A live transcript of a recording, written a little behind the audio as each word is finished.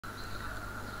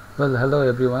Well, hello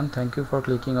everyone, thank you for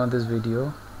clicking on this video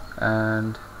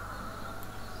and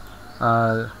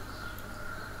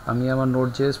আমি আমার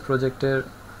Node.js প্রজেক্টের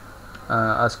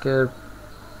আজকের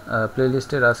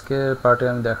প্লেলিস্টের আজকের পার্টে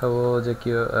আমি দেখাবো যে কি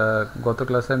গত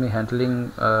ক্লাসে আমি হ্যান্ডলিং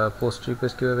পোস্ট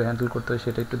রিকোয়েস্ট কীভাবে হ্যান্ডেল করতে হয়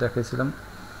সেটা একটু দেখাইছিলাম।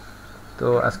 তো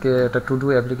আজকে একটা টু ডু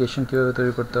অ্যাপ্লিকেশন কীভাবে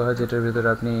তৈরি করতে হয়, যেটার ভিতরে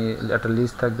আপনি একটা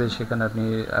লিস্ট থাকবে, সেখানে আপনি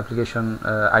অ্যাপ্লিকেশন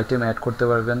আইটেম অ্যাড করতে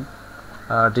পারবেন,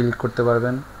 ডিলিট করতে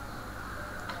পারবেন,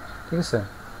 ঠিক আছে।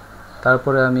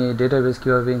 তারপরে আমি ডেটাবেস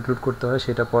কীভাবে ইনক্লুড করতে হয়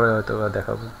সেটা পরে হয়তো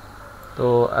দেখাবো। তো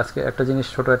আজকে একটা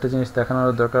জিনিস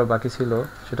দেখানোর দরকার বাকি ছিল,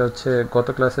 সেটা হচ্ছে গত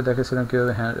ক্লাসে দেখেছিলাম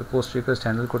কীভাবে পোস্ট রিকোয়েস্ট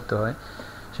হ্যান্ডেল করতে হয়।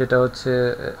 সেটা হচ্ছে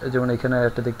যেমন এখানে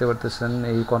একটা দেখতে পারতেছেন,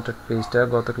 এই কন্ট্যাক্ট পেজটা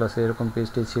গত ক্লাসে এরকম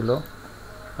পেজটি ছিল,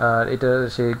 আর এটা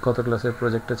সেই গত ক্লাসের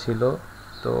প্রজেক্টটা ছিল।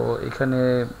 তো এখানে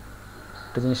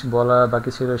একটা জিনিস বলা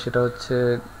বাকি ছিল, সেটা হচ্ছে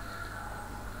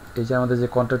এই যে আমাদের যে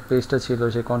কন্ট্যাক্ট পেজটা ছিল,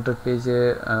 সেই কন্ট্যাক্ট পেজে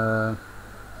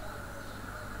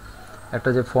একটা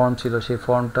যে ফর্ম ছিল, সেই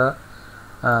ফর্মটা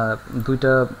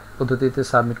দুইটা পদ্ধতিতে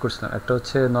সাবমিট করছিলাম। একটা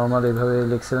হচ্ছে নর্মাল এইভাবে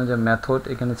লিখছিলাম যে মেথড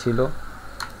এখানে ছিল,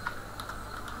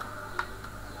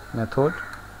 মেথড,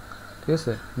 ঠিক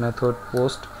আছে, মেথড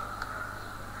পোস্ট,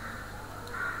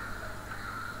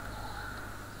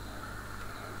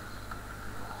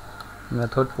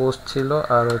 মেথড পোস্ট ছিল,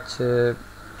 আর হচ্ছে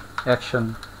অ্যাকশন,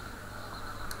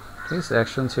 ঠিক আছে,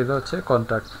 অ্যাকশন ছিল হচ্ছে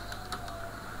কন্ট্যাক্ট।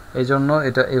 এই জন্য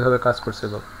এটা এইভাবে কাজ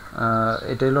করছিল।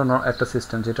 এটা হলো একটা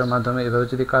সিস্টেম যেটার মাধ্যমে এভাবে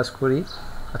যদি কাজ করি,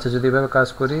 আচ্ছা যদি এভাবে কাজ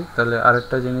করি তাহলে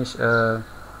আরেকটা জিনিস,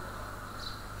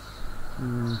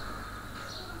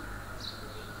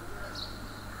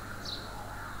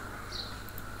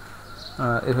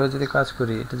 এভাবে যদি কাজ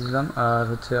করি, এটা দিলাম, আর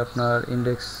হচ্ছে আপনার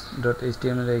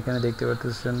index.html এখানে দেখতে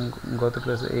পাচ্ছেন গত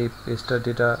ক্লাসে এই পেজটা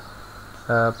যেটা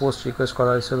পোস্ট রিকোয়েস্ট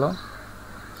করা হয়েছিল,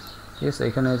 ঠিক আছে।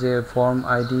 এখানে যে ফর্ম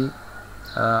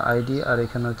আইডি আর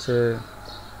এখানে হচ্ছে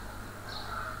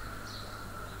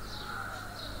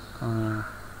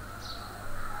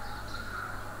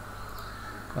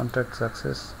কন্ট্যাক্ট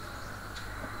সাকসেস।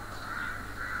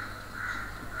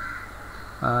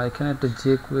 এখানে একটা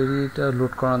যে কোয়েরিটা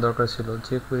লোড করানো দরকার ছিল,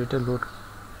 যে কোয়েরিটা লোড,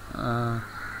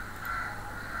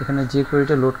 এখানে যে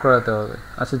কোয়েরিটা লোড করাতে হবে।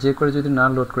 আচ্ছা যে কোয়েরি যদি না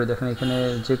লোড করে, দেখেন এখানে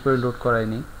যে কোয়েরি লোড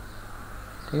করায়নি,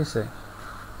 ঠিক আছে।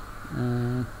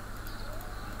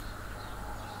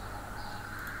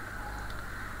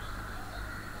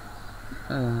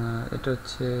 এটা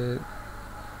হচ্ছে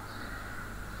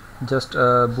জাস্ট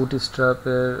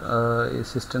বুটস্ট্র্যাপের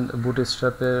সিস্টেম,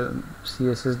 বুটস্ট্র্যাপের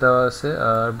সিএসএস দেওয়া আছে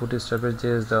আর বুটস্ট্র্যাপের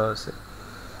জেএস দেওয়া আছে।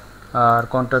 আর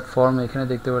কন্ট্যাক্ট ফর্ম এখানে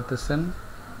দেখতে পারতেছেন,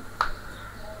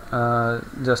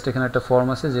 জাস্ট এখানে একটা ফর্ম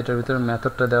আছে যেটার ভিতরে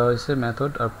মেথডটা দেওয়া হয়েছে,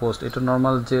 মেথড আর পোস্ট। এটা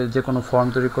নর্মাল যে কোনো ফর্ম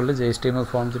তৈরি করলে যে HTML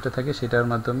ফর্ম যেটা থাকে সেটার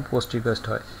মাধ্যমে পোস্ট রিকোয়েস্ট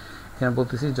হয়। এখানে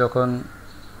বলতেছি যখন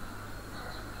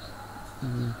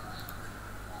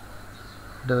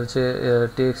এটা হচ্ছে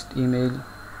টেক্সট, ইমেইল,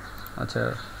 আচ্ছা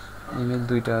ইমেইল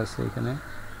দুইটা আছে এখানে,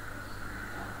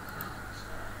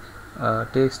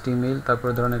 টেক্সট, ইমেইল,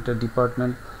 তারপরে ধরেন একটা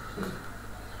ডিপার্টমেন্ট,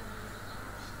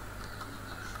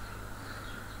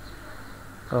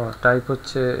 টাইপ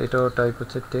হচ্ছে, এটাও টাইপ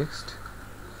হচ্ছে টেক্সট,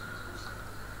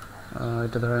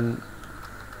 এটা ধরেন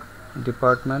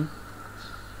ডিপার্টমেন্ট,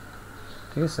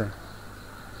 ঠিক আছে।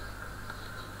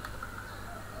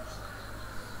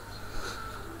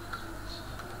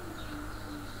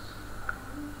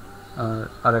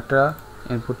 আর একটা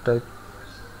ইনপুট টাইপ,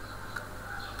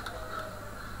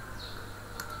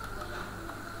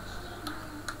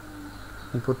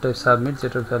 সাবমিট,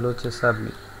 যেটার ভ্যালু হচ্ছে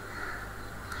সাবমিট।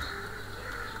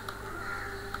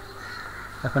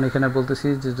 এখন এখানে বলতেছি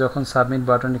যে যখন সাবমিট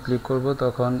বাটনে ক্লিক করব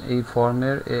তখন এই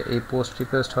ফর্মের এই পোস্ট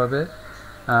রিকোয়েস্ট হবে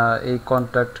এই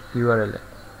কন্ট্যাক্ট ইউআরএল এ,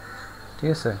 ঠিক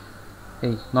আছে।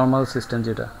 এই নর্মাল সিস্টেম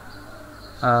যেটা,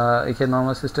 এখানে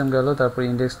নর্মাল সিস্টেম গেল। তারপর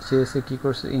ইন্ডেক্স জেএস এ কী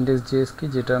করছে, ইন্ডেক্স জেএস কি,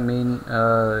 যেটা মেইন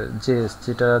জেএস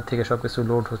যেটা থেকে সব কিছু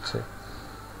লোড হচ্ছে,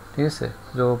 ঠিক আছে।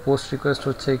 তো পোস্ট রিকোয়েস্ট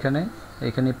হচ্ছে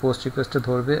এখানে পোস্ট রিকোয়েস্টে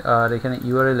ধরবে, আর এখানে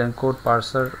ইউআরএল এনকোড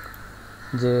পার্সার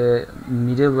যে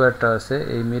মিডল ওয়্যারটা আছে,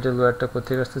 এই মিডল ওয়্যারটা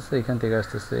কোথেকে আসতেছে, এখান থেকে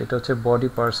আসতেছে। এটা হচ্ছে বডি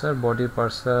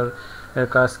পার্সার এর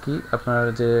কাজ কি, আপনার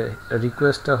যে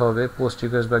রিকোয়েস্টটা হবে, পোস্ট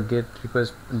রিকোয়েস্ট বা গেট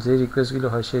রিকোয়েস্ট, যে রিকোয়েস্টগুলো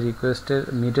হয় সেই রিকোয়েস্টের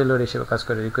মিডল ওয়্যার হিসেবে কাজ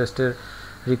করে।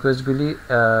 রিকোয়েস্টগুলি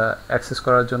অ্যাক্সেস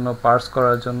করার জন্য, পার্স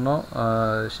করার জন্য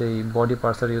সেই বডি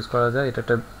পার্সার ইউজ করা যায়। এটা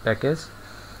একটা প্যাকেজ,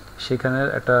 সেখানের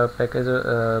একটা প্যাকেজ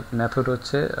মেথড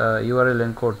হচ্ছে ইউআরএল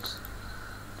এনকোডস,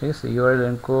 ঠিক আছে। ইউআরএল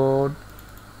এনকোড,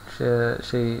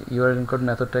 সেই ইউআরএল এনকোড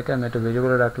মেথডটাকে আমি একটা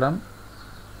ভেরিয়েবলে রাখলাম,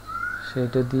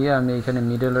 সেইটা দিয়ে আমি এখানে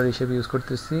মিডলওয়্যার হিসেবে ইউজ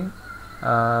করতেছি,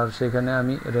 আর সেখানে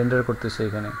আমি রেন্ডার করতেছি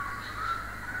এখানে,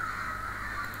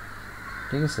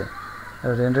 ঠিক আছে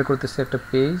রেন্ডার করতেছি একটা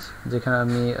পেজ যেখানে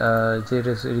আমি যে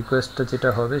রিকোয়েস্টটা যেটা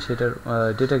হবে সেটার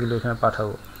ডেটাগুলো এখানে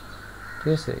পাঠাবো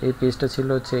ঠিক আছে এই পেজটা ছিল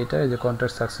হচ্ছে এটা এই যে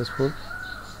কন্ট্যাক্ট সাকসেসফুল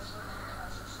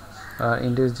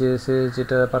index.js এ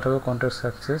যেটা পাঠাবো কন্ট্যাক্ট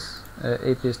সাকসেস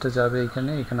এই পেজটা যাবে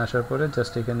এখানে আসার পরে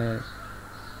জাস্ট এখানে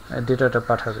ডেটাটা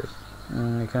পাঠাবে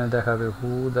এখানে দেখাবে হু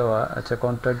দেওয়া আচ্ছা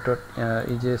কন্ট্যাক্ট ডট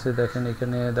ইজেএস এ দেখেন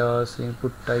এখানে দেওয়া আছে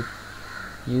ইনপুট টাইপ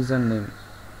ইউজার নেম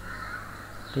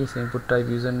ঠিক আছে input type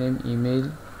user name email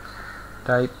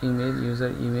type email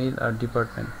user email আর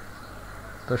ডিপার্টমেন্ট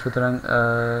তো সুতরাং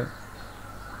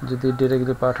যদি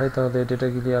ডেটাগুলি পাঠাই তাহলে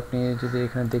ডেটাগুলি আপনি যদি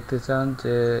এখানে দেখতে চান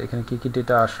যে এখানে কী কী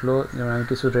ডেটা আসলো যেমন আমি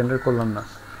কিছু রেন্ডার করলাম না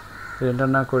রেন্ডার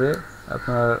না করে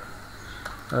আপনার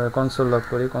কনসোল লগ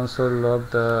করি console log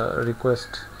the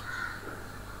request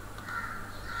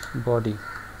body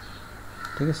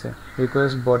ঠিক আছে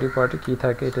রিকোয়েস্ট বডি পার্টে কী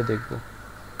থাকে এটা দেখব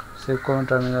সেভ করুন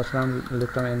টার্মিনাল আসলাম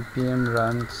লিখলাম npm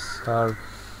run serve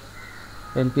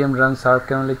npm run serve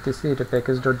কেন লিখতেছি এটা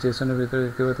package.json এর ভিতরে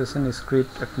দেখতে পাচ্ছেন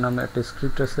স্ক্রিপ্ট একটা নামে একটা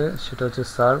স্ক্রিপ্ট আছে সেটা হচ্ছে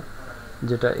serve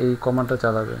যেটা এই কমান্ডটা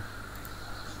চালাবে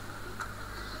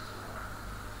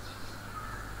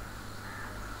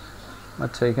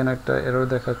আচ্ছা এখানে একটা এরর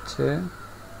দেখাচ্ছে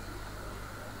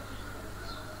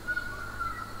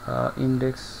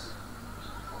index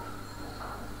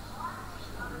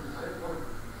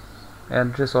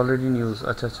address already in use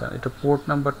আচ্ছা এটা পোর্ট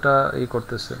নাম্বারটা এই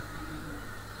করতেছে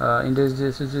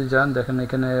index.js এ যদি যান দেখেন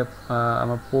এখানে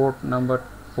আমার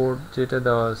পোর্ট যেটা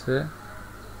দেওয়া আছে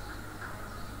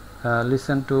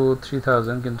লিসেন টু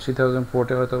 3000 কিন্তু 3000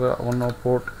 পোর্টে হয়তো অন্য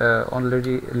পোর্ট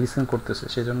অলরেডি লিসেন করতেছে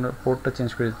সেজন্য পোর্টটা চেঞ্জ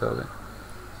করে দিতে হবে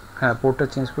হ্যাঁ পোর্টটা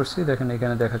চেঞ্জ করছি দেখেন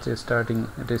এখানে দেখাচ্ছে স্টার্টিং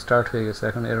এটা স্টার্ট হয়ে গেছে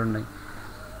এখন এরর নাই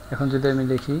এখন যদি আমি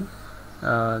লিখি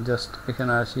জাস্ট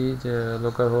এখানে আসি যে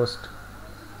লোকাল হোস্ট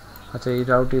আচ্ছা এই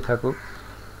রাউটই থাকুক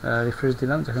রিফ্রেশ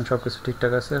দিলাম যখন সব কিছু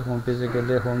ঠিকঠাক আছে হোম পেজে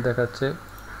গেলে হোম দেখাচ্ছে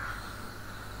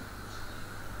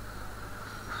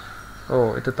ও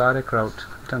এটা তার এক রাউট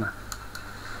এটা না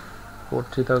পোর্ট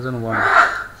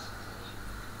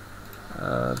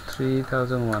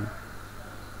 3001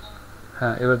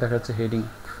 হ্যাঁ এবার দেখাচ্ছে হেডিং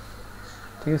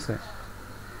ঠিক আছে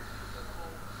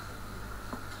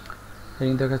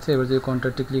হেডিং দেখাচ্ছে এবার যদি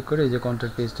কন্ট্যাক্টে ক্লিক করে এই যে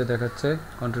কন্ট্যাক্ট পেজটা দেখাচ্ছে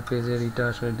কন্ট্যাক্ট পেজের এটা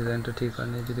আসলে ডিজাইনটা ঠিক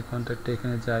হয়নি যদি কন্ট্যাক্টে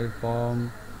এখানে যাই ফর্ম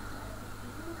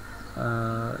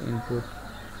ইনপুট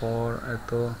ফর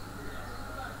এত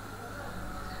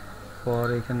ফর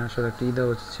এখানে আসলে একটা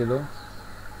দেওয়া উচিত ছিল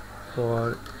for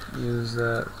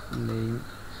user name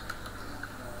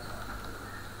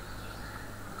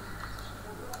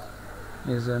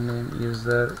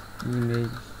user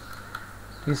email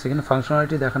ঠিক আছে এখানে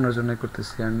ফাংশনালিটি দেখানোর জন্য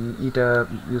করতেছি আমি এটা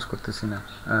ইউজ করতেছি না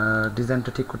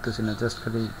ডিজাইনটা ঠিক করতেছি না জাস্ট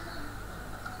খালি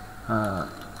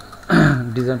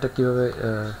ডিজাইনটা কীভাবে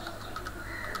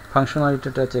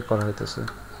ফাংশনালিটিটা চেক করা হইতেছে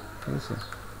ঠিক আছে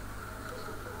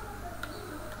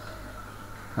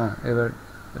হ্যাঁ এবার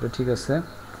এটা ঠিক আছে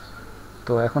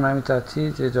তো এখন আমি চাচ্ছি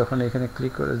যে যখন এখানে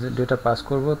ক্লিক করে যে ডেটা পাস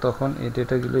করব তখন এই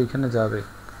ডেটাগুলো এখানে যাবে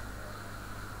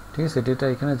ঠিক আছে ডেটা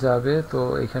এখানে যাবে তো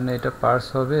এখানে এটা পার্স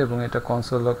হবে এবং এটা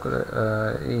কনসোল লগ করে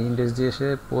এই ইনডেক্স দিয়ে এসে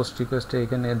পোস্ট রিকোয়েস্টে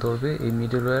এখানে ধরবে এই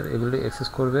মিডলওয়্যার এগুলো অ্যাক্সেস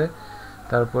করবে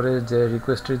তারপরে যে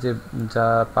রিকোয়েস্টের যে যা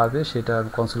পাবে সেটা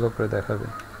কনসোল লগ করে দেখাবে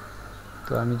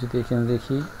তো আমি যদি এখানে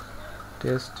দেখি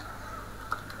টেস্ট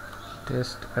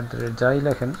যাই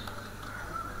লেখেন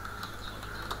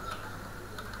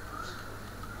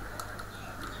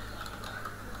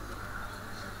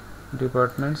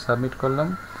ডিপার্টমেন্ট সাবমিট করলাম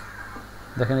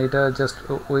দেখেন এটা জাস্ট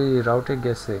ওই রাউটে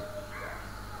গেছে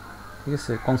ঠিক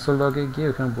আছে কনসোল লগে গিয়ে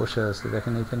ওখানে বসে আছে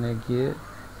দেখেন এখানে গিয়ে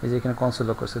এই যে এখানে কনসোল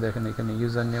লগ করছে দেখেন এখানে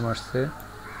ইউজার নেম আসছে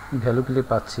ভ্যালুগুলি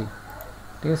পাচ্ছি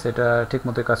ঠিক আছে এটা ঠিক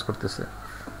মতো কাজ করতেছে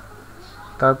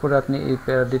তারপরে আপনি এই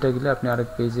ডেটাগুলো আপনি আরেক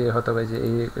পেজে হয়তো যে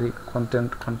এই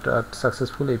কন্ট্যাক্ট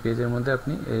সাকসেসফুল এই পেজের মধ্যে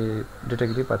আপনি এই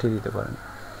ডেটাগুলি পাঠিয়ে দিতে পারেন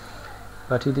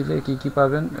পাঠিয়ে দিলে কি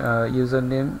পাবেন ইউজার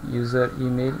নেম ইউজার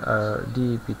ইমেইল আর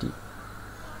ডিইপিটি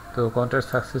তো কন্ট্যাক্ট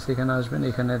সাকসেস এখানে আসবেন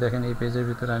এখানে দেখেন এই পেজের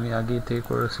ভিতরে আমি আগে থেকে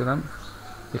করেছিলাম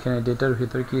এখানে ডেটার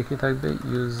ভিতরে কি থাকবে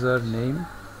ইউজার নেম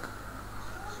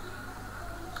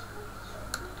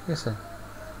ঠিক আছে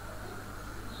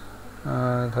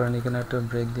ধরেন এখানে একটা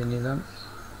ব্রেক দিয়ে নিলাম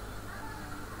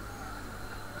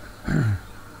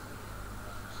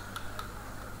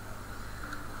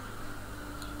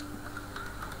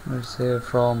let's say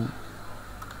from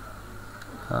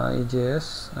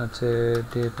EJS আছে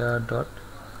data.dept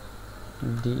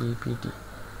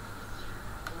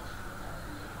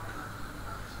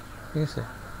ঠিক আছে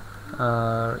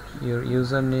আর your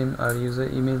user name R user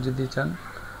email যদি চান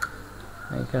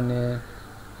এখানে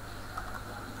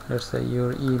let's say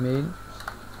your email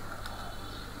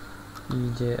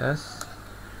EJS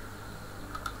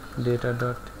data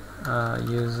dot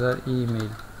user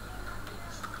email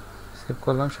save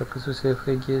করলাম, সব কিছু সেভ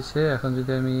হয়ে গিয়েছে। এখন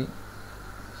যদি আমি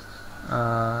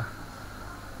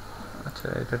আচ্ছা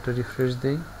এটা একটু রিফ্রেশ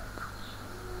দিই,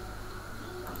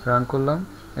 রান করলাম,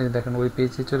 এই দেখেন ওই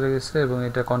পেজে চলে গেছে এবং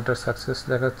এটা কন্ট্যাক্ট সাকসেস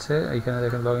দেখাচ্ছে। এখানে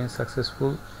দেখেন log in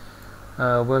successful,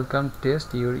 welcome test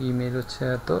your email হচ্ছে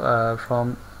এত ফ্রম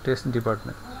টেস্ট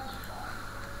ডিপার্টমেন্ট।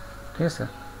 ঠিক আছে,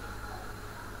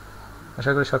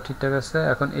 আশা করি সব ঠিকঠাক আছে।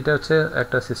 এখন এটা হচ্ছে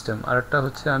একটা সিস্টেম। আরেকটা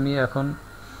হচ্ছে আমি এখন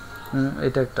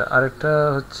এটা একটা আরেকটা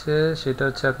হচ্ছে, সেটা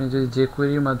হচ্ছে আপনি যদি যে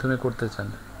কোয়েরির মাধ্যমে করতে চান,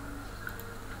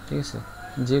 ঠিক আছে,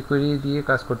 যে কোয়েরি দিয়ে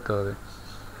কাজ করতে হবে,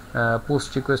 পোস্ট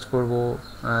রিকোয়েস্ট করব,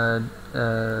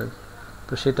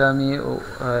 তো সেটা আমি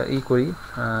করি।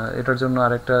 এটার জন্য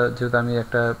আরেকটা, যেহেতু আমি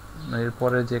একটা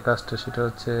এরপরে যে কাজটা সেটা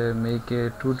হচ্ছে make a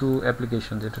to do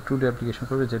application, যেটা টু ডু অ্যাপ্লিকেশন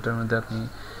করবে, যেটার মধ্যে আপনি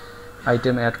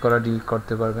আইটেম অ্যাড করা ডিলিট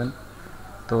করতে পারবেন।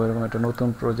 তো এরকম একটা নতুন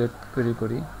প্রজেক্ট তৈরি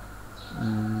করি।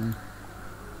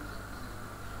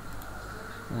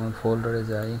 ফোল্ডারে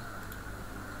যাই,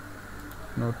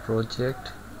 নোট প্রজেক্ট,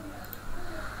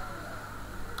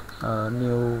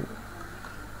 নিউ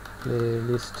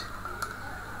প্লেলিস্ট,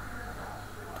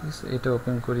 এটা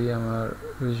ওপেন করি আমার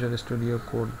ভিজুয়াল স্টুডিও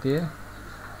কোড দিয়ে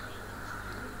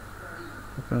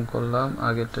ওপেন করলাম,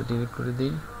 আগেরটা ডিলিট করে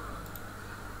দিই।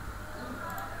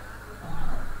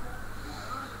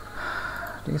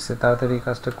 ঠিক আছে, তাড়াতাড়ি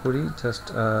কাজটা করি। জাস্ট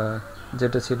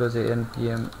যেটা ছিল যে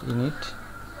npm init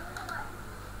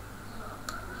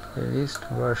list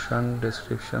version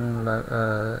description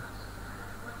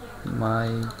মাই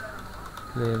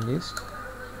প্লেলিস্ট,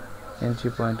 এন্ট্রি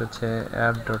পয়েন্ট হচ্ছে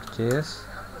app.js,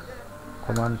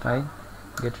 কমান্ড নাই,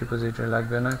 গেট রিপোজিটরি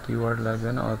লাগবে না, কিওয়ার্ড লাগবে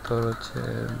না, অথর হচ্ছে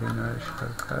বিনয়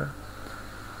সরকার,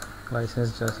 লাইসেন্স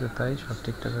যা আছে তাই, সব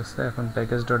ঠিকঠাক আছে। এখন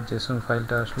প্যাকেজ.json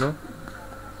ফাইলটা আসলো।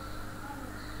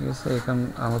 ঠিক আছে, এখন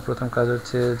আমার প্রথম কাজ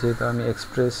হচ্ছে, যেহেতু আমি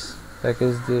এক্সপ্রেস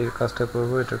প্যাকেজ দিয়ে কাজটা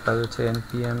করব, এটার কাজ হচ্ছে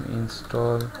npm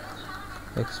install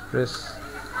express,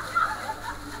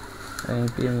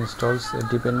 npm installs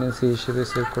dependency হিসেবে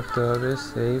সেভ করতে হবে,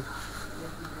 সেভ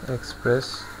এক্সপ্রেস,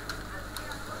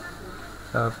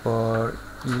 তারপর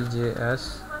EJS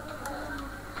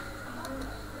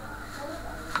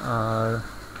আর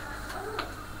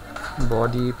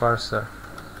বডি পার্সার,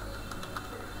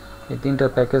 এই তিনটা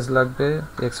প্যাকেজ লাগবে।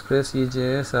 এক্সপ্রেস,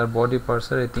 EJS আর বডি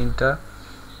পার্সার, এই তিনটা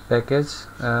প্যাকেজ।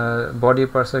 বডি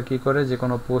পার্সার কি করে, যে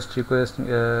কোনো পোস্ট রিকোয়েস্ট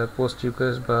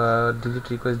বা ডিলিট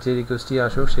রিকোয়েস্ট, যে রিকোয়েস্টই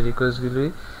আসুক সেই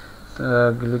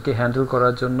রিকোয়েস্টগুলিকে হ্যান্ডেল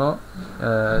করার জন্য,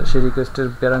 সেই রিকোয়েস্টের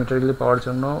প্যারামিটারগুলি পাওয়ার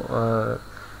জন্য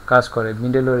কাজ করে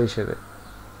মিডলওয়্যার হিসেবে।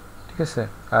 ঠিক আছে,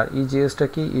 আর EJSটা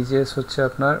কি, EJS হচ্ছে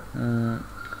আপনার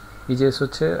EJS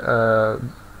হচ্ছে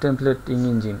টেমপ্লেটিং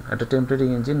ইঞ্জিন, একটা টেমপ্লেটিং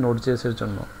ইঞ্জিন নোড.js এর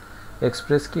জন্য।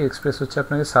 এক্সপ্রেস কি, এক্সপ্রেস হচ্ছে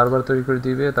আপনাকে সার্ভার তৈরি করে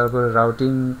দিবে, তারপরে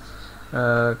রাউটিং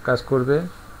কাজ করবে।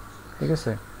 ঠিক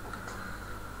আছে,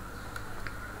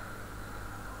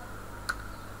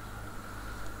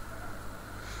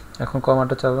 এখন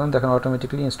কমান্ডটা চালালাম, দেখেন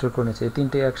অটোমেটিক্যালি ইনস্টল করে নিচ্ছে। এই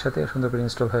তিনটে একসাথে সুন্দর করে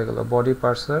ইনস্টল হয়ে গেল, বডি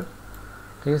পার্সার,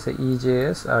 ঠিক আছে,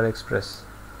 EJS আর এক্সপ্রেস।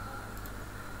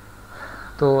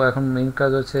 তো এখন মেইন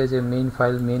কাজ হচ্ছে যে মেইন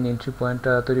ফাইল, মেইন এন্ট্রি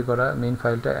পয়েন্টটা তৈরি করা। মেইন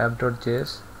ফাইলটা app.js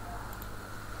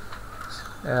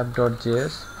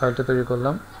ফাইলটা তৈরি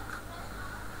করলাম।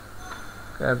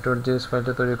 app.js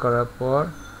ফাইলটা তৈরি করার পর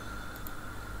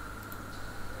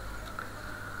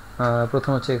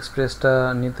প্রথম হচ্ছে এক্সপ্রেসটা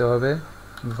নিতে হবে,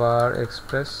 var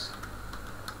express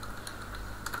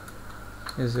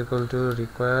is equal to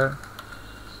require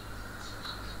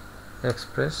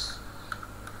express।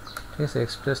 ঠিক আছে,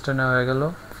 এক্সপ্রেসটা নেওয়া হয়ে গেল।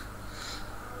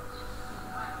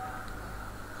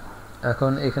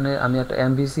 এখন এখানে আমি একটা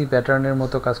MVC প্যাটার্নের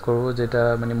মতো কাজ করব, যেটা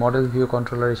মানে মডেল ভিউ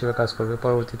কন্ট্রোলার হিসেবে কাজ করবে,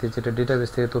 পরবর্তীতে যেটা ডেটাবেস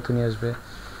থেকে তথ্য নিয়ে আসবে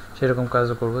সেরকম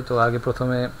কাজও করব। তো আগে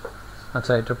প্রথমে,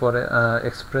 আচ্ছা এটার পরে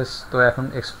এক্সপ্রেস, তো এখন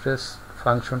এক্সপ্রেস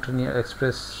ফাংশনটা নিয়ে,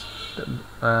 এক্সপ্রেস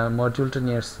মডিউলটা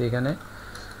নিয়ে আসছি এখানে।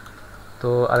 তো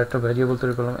আরেকটা ভ্যারিয়েবল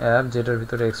তৈরি করলাম অ্যাপ, যেটার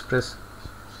ভিতরে এক্সপ্রেস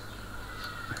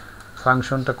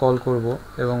ফাংশনটা কল করব,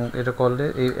 এবং এটা করলে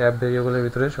এই অ্যাপ ভ্যারিয়েবলের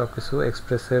ভিতরে সব কিছু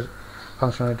এক্সপ্রেসের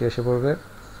ফাংশনালিটি এসে পড়বে।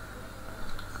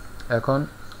 এখন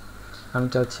আমি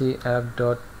চাচ্ছি অ্যাপ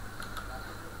ডট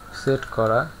সেট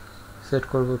করা, সেট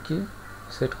করব কি,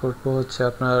 সেট করব হচ্ছে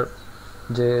আপনার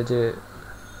যে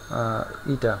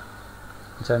ইটা,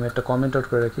 আচ্ছা আমি একটা কমেন্ট আউট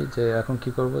করে রাখি, যে এখন কি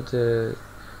করব, যে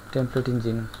টেমপ্লেট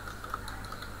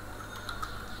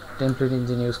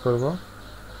ইঞ্জিন ইউজ করব।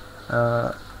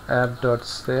 App dot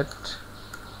set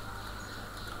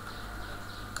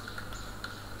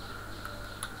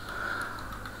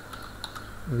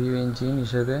view engine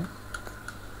হিসেবে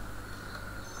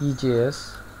EJS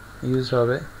ইউজ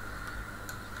হবে,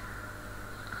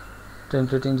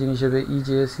 টেমপ্লেট ইঞ্জিন হিসেবে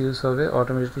ইজেএস ইউজ হবে,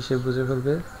 অটোমেটিকলি সে বুঝে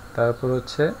ফেলবে। তারপর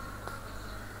হচ্ছে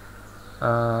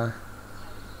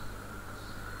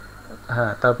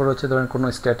হ্যাঁ, তারপর হচ্ছে ধরেন কোনো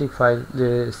স্ট্যাটিক ফাইল যে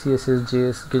সিএসএস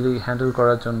জেএসগুলি হ্যান্ডেল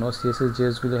করার জন্য, সিএসএস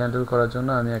জেএসগুলি হ্যান্ডেল করার জন্য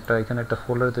আমি এখানে একটা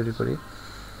ফোল্ডার তৈরি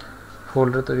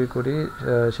করি।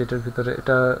 সেটার ভিতরে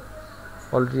এটা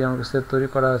অলরেডি আমার কাছে তৈরি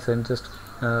করা আছে, আমি জাস্ট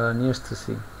নিয়ে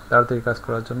আসতেছি তাড়াতাড়ি কাজ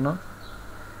করার জন্য।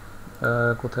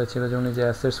 কোথায় ছিল, যেমন এই যে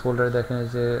অ্যাসেটস ফোল্ডারে দেখেন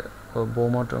যে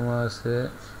বোমা টোমা আছে,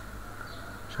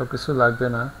 সব কিছু লাগবে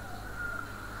না।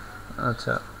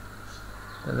 আচ্ছা,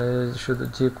 তাহলে শুধু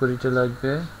যে কোয়েরিটা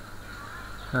লাগবে,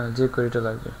 হ্যাঁ যে কোয়েরিটা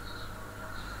লাগবে।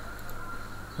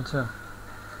 আচ্ছা,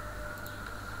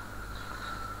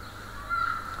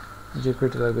 যে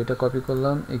কোয়েরিটা লাগবে এটা কপি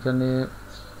করলাম, এখানে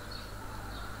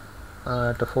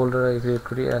একটা ফোল্ডার ক্রিয়েট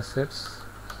করি অ্যাসেটস,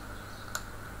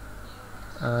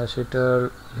 সেটার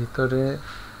ভিতরে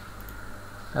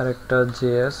আরেকটা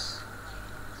জেএস,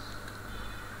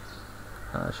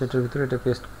 সেটার ভিতরে এটা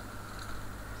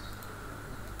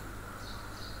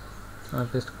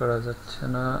পেস্ট করা যাচ্ছে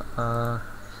না।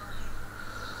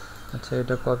 আচ্ছা,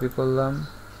 এটা কপি করলাম,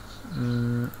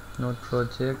 নোট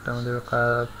প্রজেক্ট, আমাদের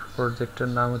প্রজেক্টের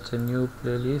নাম হচ্ছে নিউ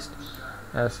প্লেলিস্ট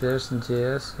অ্যাসেটস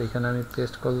জেএস, এখানে আমি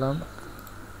পেস্ট করলাম।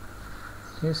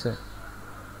 ঠিক আছে,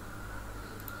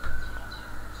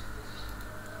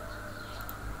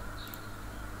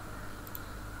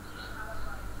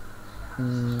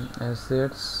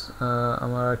 অ্যাসেটস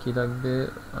আমার আর কি লাগবে,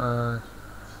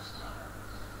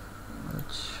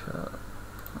 আচ্ছা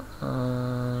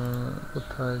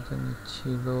কোথায় জানি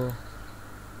ছিল,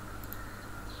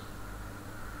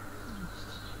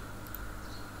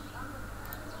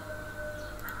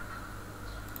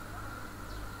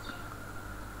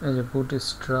 এই যে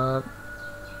বুটস্ট্র্যাপ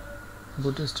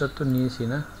তো নিয়েছি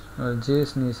না,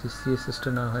 জেএস নিয়েছি, সিএসএসটা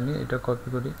না হয়নি, এটা কপি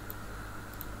করি,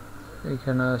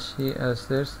 এখানে আসি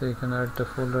অ্যাসেটস, এখানে একটা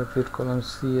ফোল্ডার ক্রিয়েট করলাম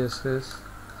সিএসএস,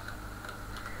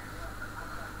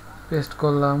 পেস্ট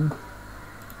করলাম।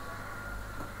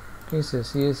 ঠিক আছে,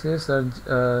 সিএসএস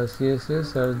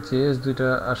আর জেএস দুইটা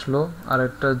আসলো, আর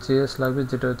একটা জেএস লাগবে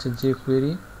যেটা হচ্ছে যে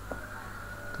কোয়েরি।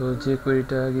 তো যে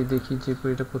কোয়েরিটা আগে দেখি, যে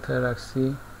কোয়েরিটা কোথায় রাখছি,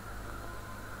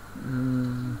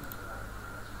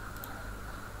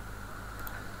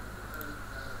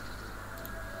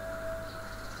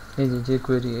 এই যে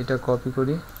কোয়েরি, এটা কপি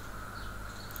করি,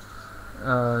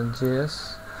 জেএস,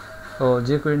 ও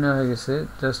যে কোয়েরি না হয়ে গেছে,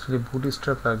 জাস্ট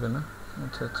বুটস্ট্র্যাপ লাগবে না।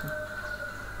 আচ্ছা আচ্ছা,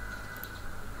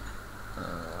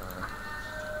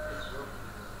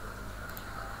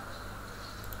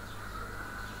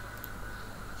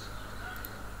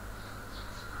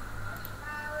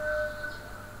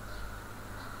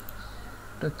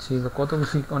 ছিল কত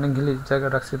বেশি, অনেকগুলি জায়গা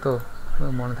রাখছি তো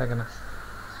মনে থাকে না।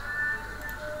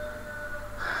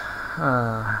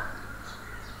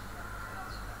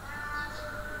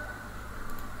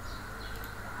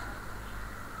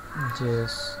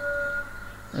 জেএস,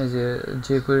 এই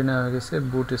যে কোয়েরি না হয়ে গেছে,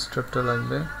 বুটস্ট্র্যাপটা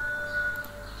লাগবে,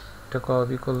 এটা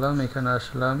কপি করলাম, এখানে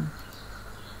আসলাম,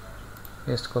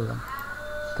 পেস্ট করলাম।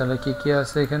 তাহলে কি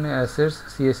আছে এখানে, অ্যাসেটস,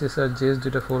 সিএসএস আর জেএস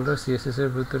দুটো ফোল্ডার, সিএসএস এর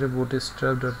ভিতরে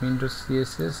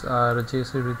bootstrap.min.css আর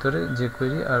জেএস এর ভিতরে যে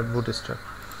কোয়েরি আর বুটস্ট্র্যাপ।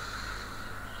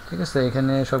 ঠিক আছে,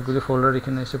 এখানে সবগুলি ফোল্ডার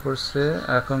এখানে এসে পড়ছে।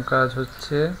 এখন কাজ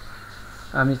হচ্ছে,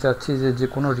 আমি চাচ্ছি যে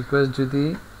কোনো রিকোয়েস্ট যদি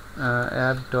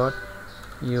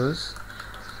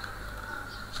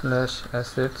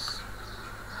app.use/assets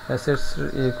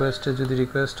রিকোয়েস্টে যদি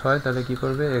রিকোয়েস্ট হয়, তাহলে কি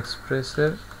করবে,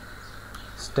 এক্সপ্রেসের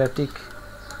স্ট্যাটিক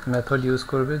মেথড ইউজ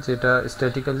করবে, যেটা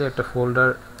স্ট্যাটিক্যালি একটা ফোল্ডার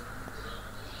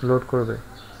লোড করবে,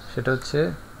 সেটা হচ্ছে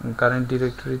কারেন্ট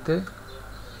ডিরেক্টরিতে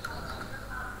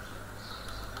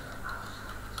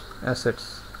অ্যাসেটস।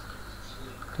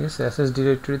 ঠিক আছে, অ্যাসেটস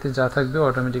ডিরেক্টরিতে যা থাকবে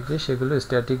অটোমেটিকলি সেগুলো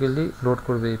স্ট্যাটিক্যালি লোড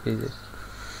করবে এই পেজে।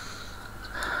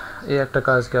 এই একটা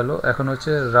কাজ গেল। এখন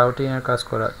হচ্ছে রাউটিংয়ের কাজ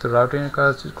করা। তো রাউটিংয়ের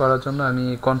কাজ করার জন্য আমি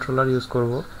কন্ট্রোলার ইউজ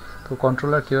করব। তো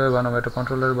কন্ট্রোলার কীভাবে বানাবো, একটা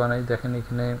কন্ট্রোলার বানাই, দেখেন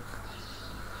এখানে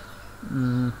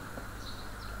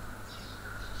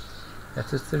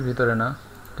অ্যাসেটসের ভিতরে না,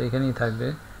 এটা এখানেই থাকবে।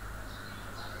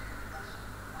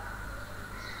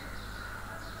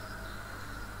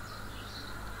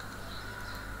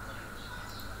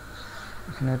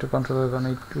 এখানে একটা কন্ট্রোলার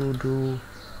বানাই, টু ডু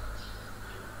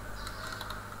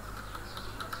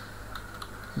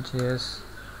জেএস।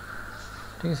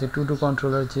 ঠিক আছে, টু ডু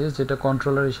কন্ট্রোলার জেএস, যেটা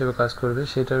কন্ট্রোলার হিসেবে কাজ করবে,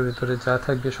 সেটার ভিতরে যা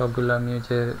থাকবে সবগুলো আমি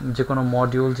যে কোনো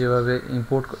মডিউল যেভাবে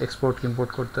ইম্পোর্ট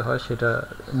করতে হয়, সেটা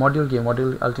মডিউল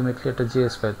আলটিমেটলি একটা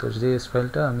জেএস ফাইল, তো জেএস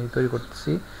ফাইলটা আমি তৈরি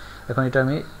করতেছি। এখন এটা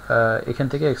আমি এখান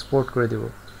থেকে এক্সপোর্ট করে দেব,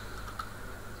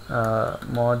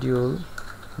 module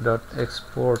dot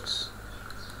exports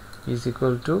is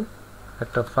equal to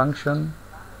একটা ফাংশন,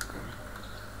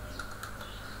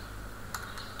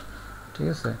 ঠিক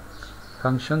আছে,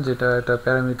 ফাংশন যেটা একটা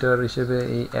প্যারামিটার হিসেবে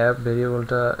এই অ্যাপ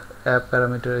ভেরিয়েবলটা অ্যাপ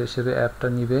প্যারামিটার হিসেবে অ্যাপটা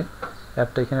নিবে,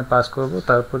 অ্যাপটা এখানে পাস করব,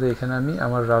 তারপরে এখানে আমি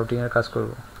আমার রাউটিং এর কাজ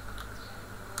করব।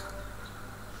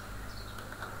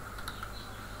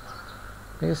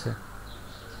 ঠিক আছে,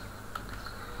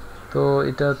 তো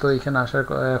এটা তো এখানে আসার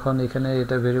এখন এখানে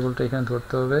এটা ভেরিয়েবলটা এখানে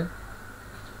ধরতে হবে,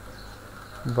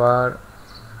 বার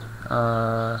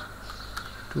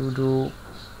to do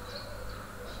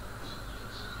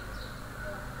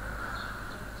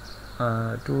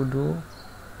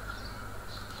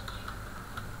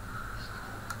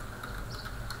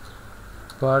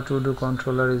bar to do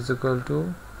controller is equal to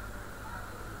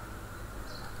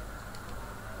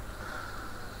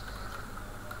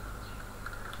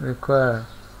require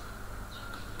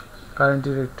current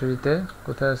ডিরেক্টরিতে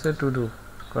কোথায় আছে টু ডু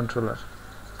কন্ট্রোলার।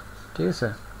 ঠিক আছে,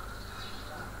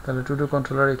 তাহলে টু ডু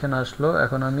কন্ট্রোলার এখানে আসলো।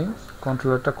 এখন আমি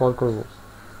কন্ট্রোলারটা কল করব।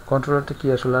 কন্ট্রোলারটা কি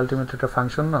আসলে আলটিমেট একটা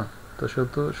ফাংশন না, তো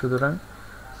সুতরাং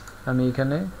আমি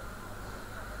এখানে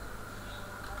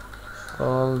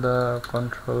call the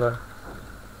controller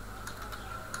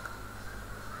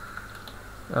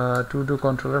to do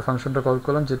controller ফাংশনটা কল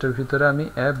করলাম, যেটার ভিতরে আমি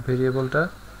অ্যাপ ভেরিয়েবলটা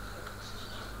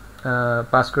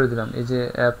পাস করে দিলাম। এই যে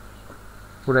অ্যাপ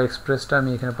পুরো এক্সপ্রেসটা আমি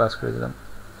এখানে পাস করে দিলাম।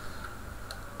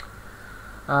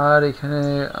 আর এখানে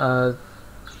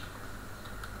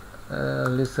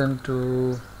listen to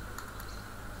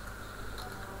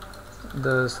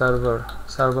the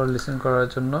server listen করার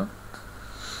জন্য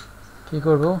কি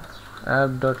করব, অ্যাপ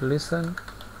ডট লিসেন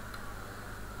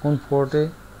কোন পোর্টে,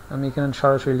 আমি এখানে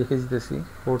সরাসরি লিখে দিতেছি,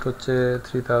 পোর্ট হচ্ছে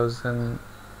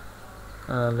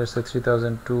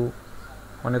 3002,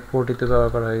 অনেক পোর্টইতে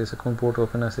ব্যবহার করা হয়ে গেছে, কোন পোর্ট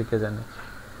ওপেন আছে কে জানে,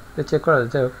 চেক করা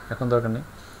যাই হোক, এখন দরকার নেই।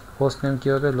 হোস্ট নেম কী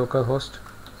হবে, লোকাল হোস্ট,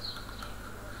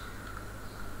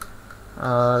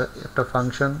 আর একটা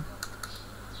ফাংশন।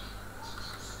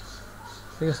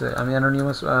 ঠিক আছে, আমি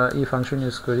অ্যানোনিমাস এই ফাংশন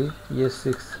ইউজ করি,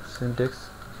 ES6 সিনট্যাক্স,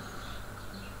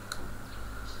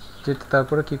 যেটা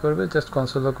তারপরে কি করবে, জাস্ট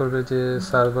কনসোল করবে যে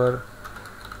server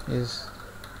is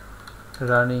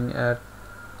running at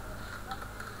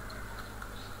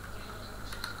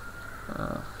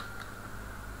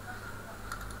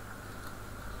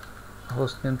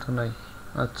host name তো নাই,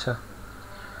 আচ্ছা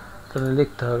তাহলে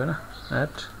লিখতে হবে না,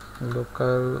 অ্যাট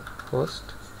লোকাল হোস্ট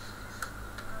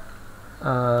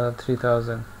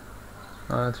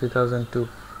 3002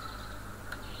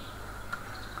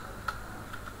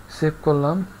 সেভ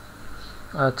করলাম।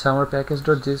 আচ্ছা, আমার প্যাকেজ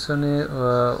ডট জেসনে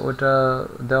ওটা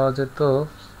দেওয়া যেত,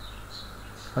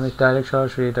 আমি ডাইরেক্ট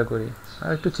সরাসরি এটা করি,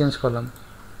 আর একটু চেঞ্জ করলাম।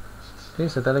 ঠিক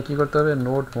আছে, তাহলে কী করতে হবে,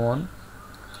 node 1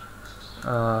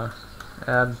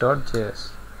 app dot JS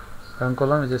run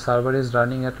করলাম, যে server is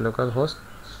running at local host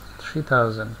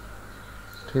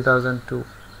 3002।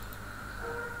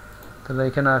 তাহলে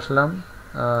এখানে আসলাম,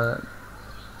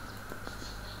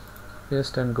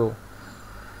 paste and go,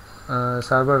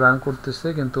 server run করতেছে,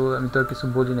 কিন্তু আমি তো আর কিছু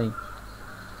বলি নাই।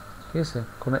 ঠিক আছে,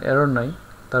 কোনো এরর নাই,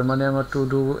 তার মানে আমার টু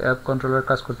ডু অ্যাপ কন্ট্রোলার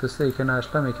কাজ করতেছে। এখানে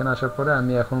আসলাম, এখানে আসার পরে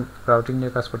আমি এখন রাউটিং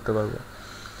নিয়ে কাজ করতে পারবো।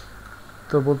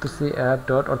 তো বলতেছি অ্যাপ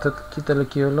ডট, অর্থাৎ কি, তাহলে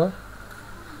কী হলো,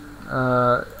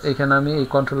 এখানে আমি এই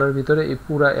কন্ট্রোলার ভিতরে এই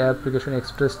পুরো অ্যাপ্লিকেশন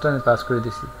এক্সপ্রেসটা আমি পাস করে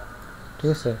দিছি। ঠিক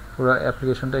আছে, পুরো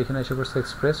অ্যাপ্লিকেশনটা এখানে এসে পড়ছে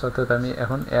এক্সপ্রেস, অর্থাৎ আমি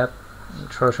এখন অ্যাপ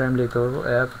সরাসরি আমি লিখতে পারবো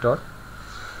অ্যাপ ডট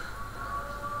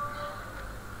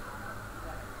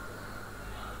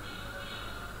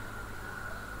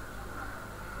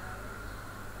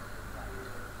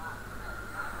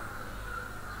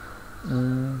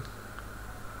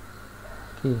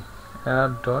কি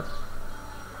app dot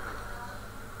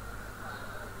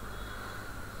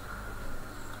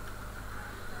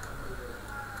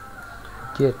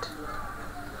gate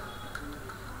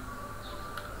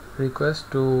request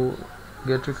to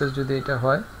get request, যদি এটা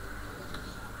হয়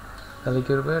তাহলে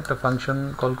কী করবে, একটা ফাংশন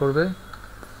কল করবে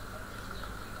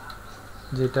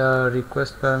যেটা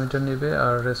রিকোয়েস্ট প্যারামিটার নেবে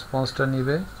আর রেসপন্সটা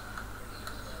নেবে।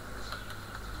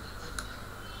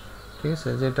 ঠিক আছে,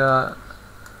 যেটা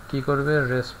কি করবে,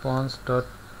 রেসপন্স ডট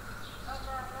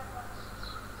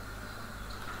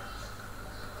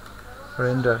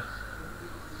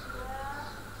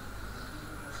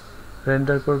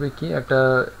রেন্ডার করবে কি, একটা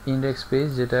ইন্ডেক্স পেজ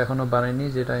যেটা এখনো বানাইনি,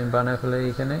 যেটা আমি বানায় ফেলে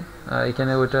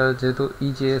এখানে ওইটা যেহেতু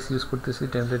EJS ইউজ করতেছি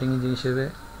টেমপ্লেটিং ইঞ্জিন হিসেবে,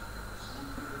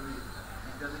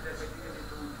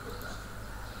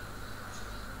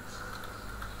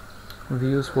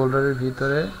 ভিউজ ফোল্ডারের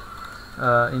ভিতরে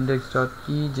index dot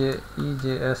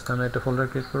EJS নামে একটা ফোল্ডার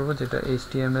ক্রিয়েট করব, যেটা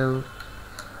HTML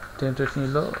টেমপ্লেট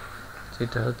নিল,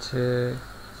 যেটা হচ্ছে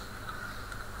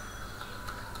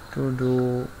টু ডু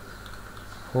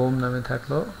হোম নামে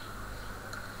থাকলো,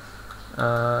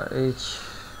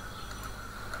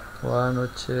 h1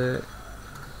 হচ্ছে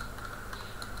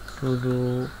টু ডু,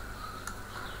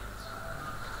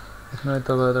 এখানে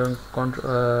হয়তো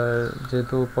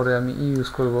যেহেতু পরে আমি ইউজ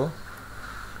করব,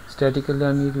 স্ট্যাটিক্যালি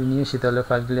আমি নিয়ে আসি, তাহলে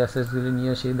ফাইলগুলি অ্যাসেসগুলি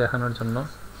নিয়ে আসি দেখানোর জন্য।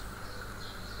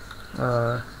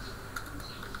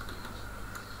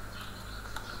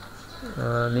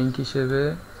 লিঙ্ক হিসেবে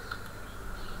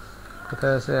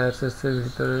কোথায় আছে, অ্যাসেসের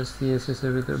ভিতরে সিএসএস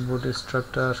এর ভিতরে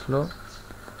বুটস্ট্র্যাপটা আসলো,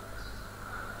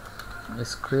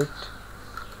 স্ক্রিপ্ট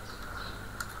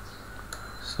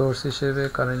সোর্স হিসেবে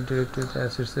কারেন্ট ডিরেক্টরিতে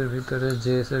অ্যাসেটস এর ভিতরে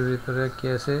জেএস এর ভিতরে কি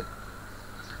আছে,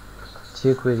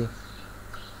 jQuery,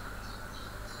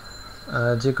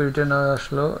 jQueryটা না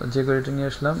আসলো, jQueryটা নিয়ে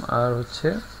আসলাম। আর হচ্ছে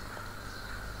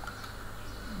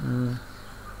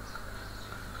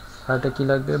আরটা কি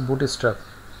লাগবে, বুটস্ট্র্যাপ,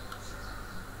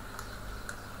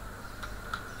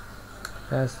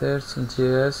 অ্যাসেটস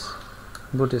জেএস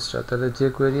বুটস্ট্র্যাপ, তাহলে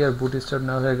jQuery আর বুটস্ট্র্যাপ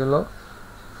না হয়ে গেল।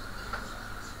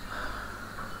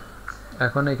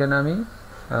 এখন এখানে আমি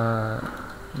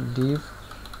div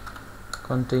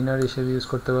কন্টেইনার হিসেবে ইউজ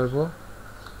করতে পারবো,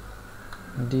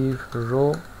 div রো,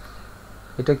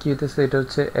 এটা কি হইতেছে, এটা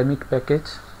হচ্ছে emit প্যাকেজ,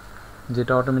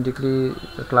 যেটা অটোমেটিকলি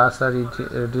ক্লাস আর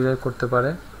ডিরাইভ করতে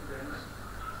পারে,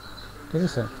 ঠিক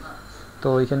আছে। তো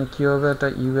এখানে কি হবে, একটা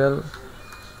ইউএল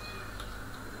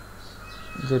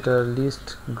যেটা list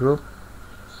group,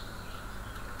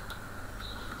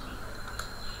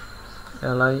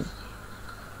 li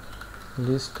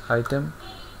list item,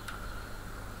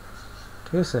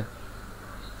 ঠিক আছে।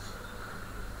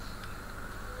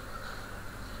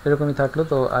 এরকমই থাকলো।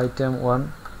 তো আইটেম 1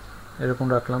 এরকম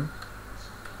রাখলাম,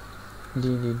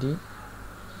 ডি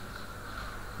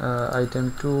আইটেম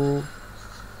 2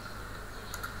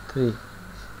 3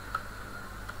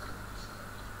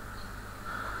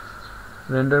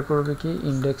 রেন্ডার করবে কি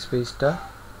ইন্ডেক্স পেজটা,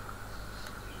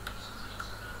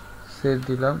 সেভ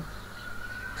দিলাম,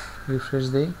 রিফ্রেশ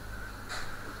দেই।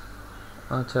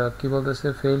 আচ্ছা কি বলতেছে,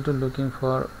 fail to looking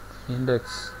for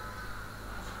index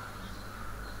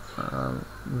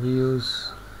views,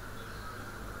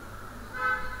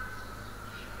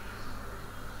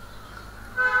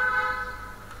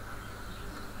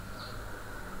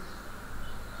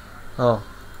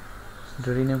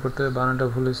 এটা রিনেম করতে হবে, বানানটা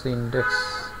ভুল হয়েছে, ইন্ডেক্স,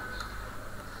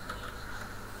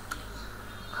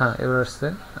 হ্যাঁ এবার আসছে।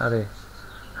 আরে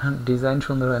ডিজাইন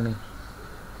সুন্দর হয়নি,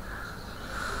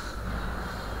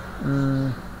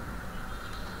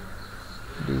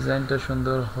 ডিজাইনটা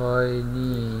সুন্দর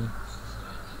হয়নি।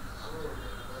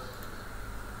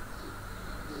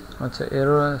 আচ্ছা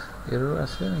এরর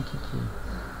আছে নাকি, কি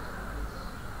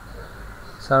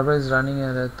সার্ভার ইজ রানিং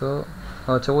এর, তো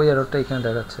আচ্ছা ওই এররটা এখানে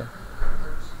দেখাচ্ছে।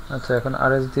 আচ্ছা এখন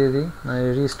আরএস দিয়ে দিই, মানে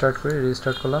রিস্টার্ট করি,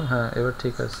 রিস্টার্ট করলাম, হ্যাঁ এবার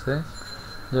ঠিক আছে,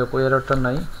 যে ওই এররটা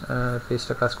নাই,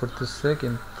 পেজটা কাজ করতেছে,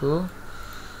 কিন্তু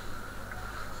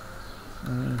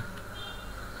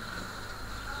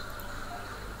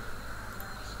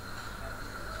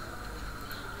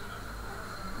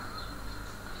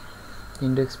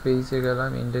ইন্ডেক্স পেজে গেলাম,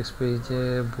 ইন্ডেক্স পেজে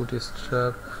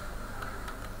বুটস্ট্র্যাপ,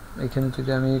 এখানে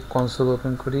যদি আমি কনসোল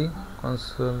ওপেন করি,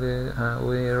 কনসোলে হ্যাঁ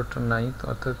ওই এররটা নাই,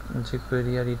 অর্থাৎ যে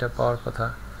কোয়েরি আর এটা পাওয়ার কথা।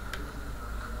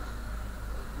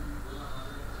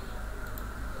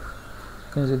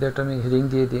 এখানে যদি একটা আমি হেডিং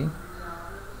দিয়ে দিই,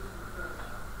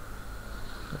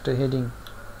 একটা হেডিং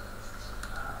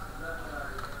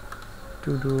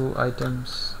টু ডু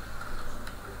আইটেমস,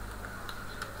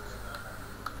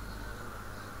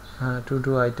 হ্যাঁ টু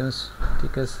ডু আইটেমস,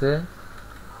 ঠিক আছে।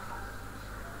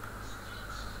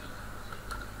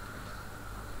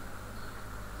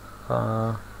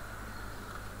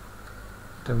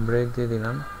 একটা ব্রেক দিয়ে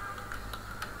দিলাম,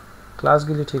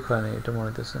 ক্লাসগুলি ঠিক হয় না এটা মনে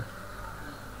হইতেছে।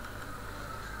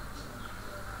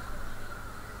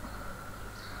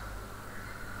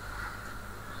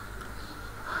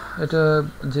 এটা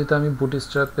যেহেতু আমি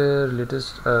বুটস্ট্র্যাপের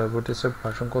লেটেস্ট বুটস্ট্র্যাপ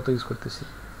ভার্সন কত ইউজ করতেছি,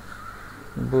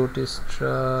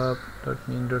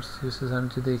 bootstrap.min.css, আমি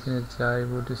যদি এখানে যাই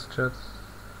bootstrap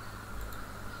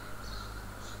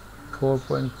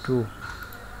 4.2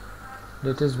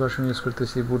 লেটেস্ট ভার্সন ইউজ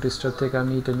করতেছি। বুটস্ট্র্যাপ থেকে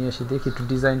আমি এটা নিয়ে আসি, দেখি একটু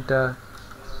ডিজাইনটা,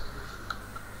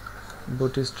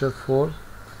 বুটস্ট্র্যাপ 4,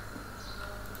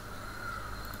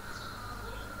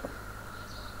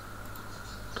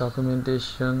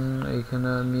 ডকুমেন্টেশন, এইখানে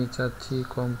আমি চাচ্ছি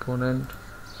কম্পোনেন্ট,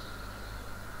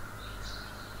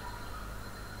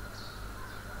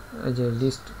 এই যে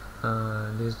লিস্ট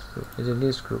গ্রুপ, এই যে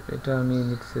লিস্ট গ্রুপ, এটা আমি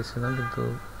নিতে চেয়েছিলাম কিন্তু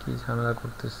কি ঝামেলা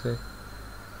করতেছে।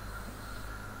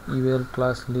 UL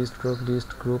class list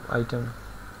group item,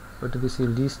 ওটা দিছি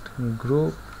লিস্ট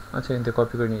গ্রুপ আচ্ছা এখান থেকে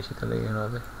কপি করে নিয়েছি, তাহলে এখানে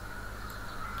হবে,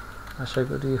 আশা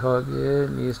করি হবে।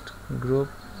 লিস্ট গ্রুপ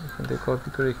এখান থেকে কপি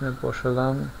করে এখানে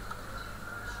বসালাম,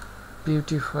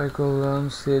 বিউটিফাই করলাম,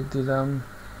 সেভ দিলাম।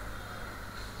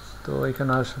 তো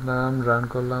এখানে আসলাম, রান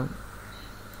করলাম।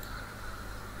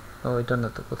 ও এটা না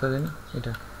তো, কোথায় জানি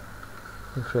এটা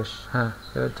রিফ্রেশ, হ্যাঁ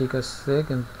এবার ঠিক আছে,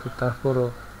 কিন্তু তারপরও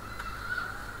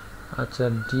আচ্ছা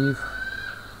ডিভ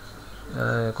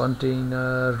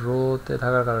কন্টেইনার রোতে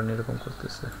থাকার কারণে এরকম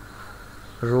করতেছে,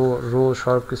 রো রো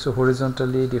সব কিছু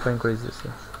হরিজন্টালি ডিফাইন করে দিয়েছে।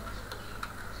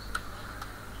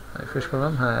 রিফ্রেশ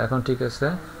করলাম, হ্যাঁ এখন ঠিক আছে,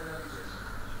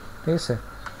 ঠিক আছে।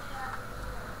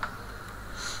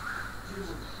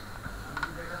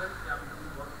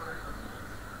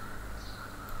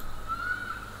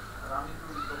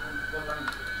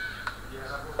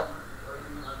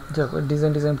 যাক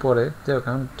ডিজাইন পরে, যাই হোক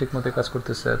এখন ঠিক মতো কাজ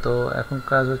করতেছে। তো এখন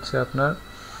কাজ হচ্ছে আপনার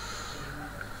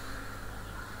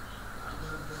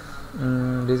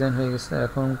ডিজাইন হয়ে গেছে,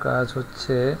 এখন কাজ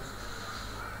হচ্ছে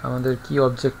আমাদের কি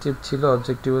অবজেক্টিভ ছিল,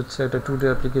 অবজেক্টিভ হচ্ছে একটা 2D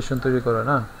অ্যাপ্লিকেশন তৈরি করা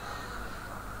না।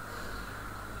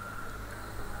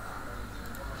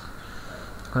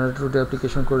 আমরা 2D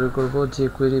অ্যাপ্লিকেশন করব, যে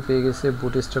কোয়েরি পেয়ে গেছে,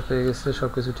 বুটস্ট্র্যাপ পেয়ে গেছে, সব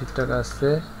কিছু ঠিকঠাক আসছে।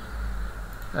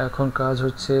 এখন কাজ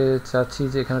হচ্ছে চাচ্ছি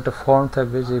যে এখানে একটা ফর্ম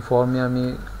থাকবে, যে ফর্মে আমি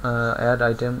অ্যাড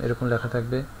আইটেম এরকম লেখা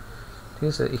থাকবে, ঠিক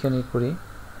আছে। এখানে করি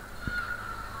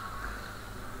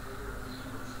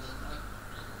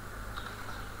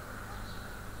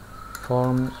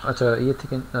ফর্ম, আচ্ছা ইয়ে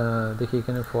থেকে দেখি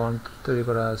এখানে ফর্ম তৈরি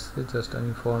করা আছে, জাস্ট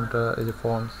আমি ফর্মটা, এই যে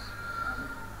ফর্মস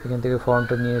এখান থেকে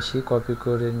ফর্মটা নিয়ে আসি, কপি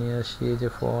করে নিয়ে আসি, এই যে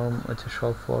ফর্ম, আচ্ছা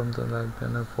সব ফর্ম তো লাগবে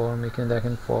না, ফর্ম এখানে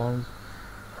দেখেন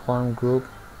ফর্ম গ্রুপ,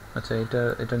 আচ্ছা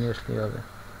এটা নিয়ে আসলেই হবে।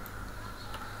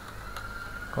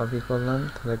 কপি করলাম,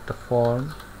 তাহলে একটা ফর্ম,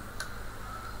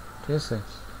 ঠিক আছে।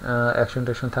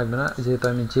 অ্যাকশন থাকবে না, যেহেতু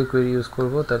আমি যে কোয়েরি ইউজ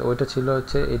করবো, তাহলে ওইটা ছিল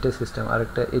হচ্ছে এইটা সিস্টেম,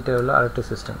 আরেকটা এটা হলো আরেকটা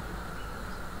সিস্টেম,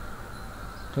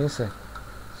 ঠিক আছে।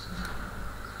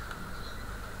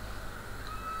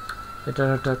 এটার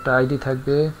একটা আইডি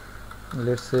থাকবে,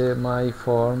 let's say my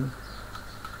form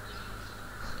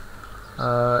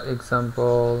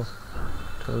example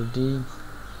D,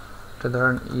 এটা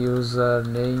ধরেন ইউজার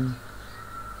নেম,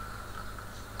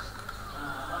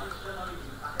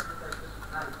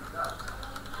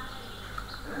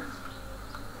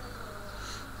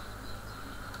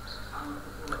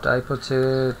 টাইপ হচ্ছে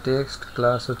টেক্সট,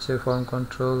 ক্লাস হচ্ছে ফর্ম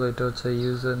কন্ট্রোল, এটা হচ্ছে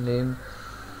user name,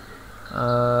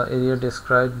 area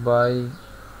described by,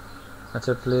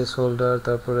 আচ্ছা প্লেস হোল্ডার,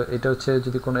 তারপরে এটা হচ্ছে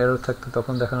যদি কোনো এরর থাকতো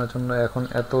তখন দেখানোর জন্য, এখন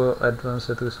এত অ্যাডভান্স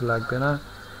এত কিছু লাগবে না।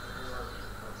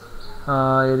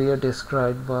 এরিয়া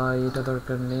ডেসক্রাইবড বাই এটা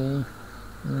দরকার নেই,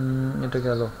 এটা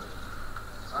গেল।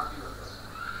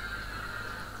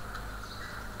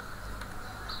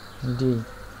 ডি,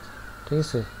 ঠিক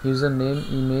আছে, ইউজার নেম,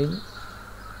 ইমেইল,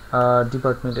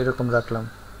 ডিপার্টমেন্ট এরকম রাখলাম,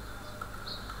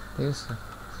 ঠিক আছে।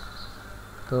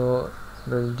 তো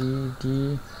ডি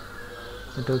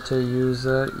এটা হচ্ছে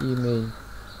user email,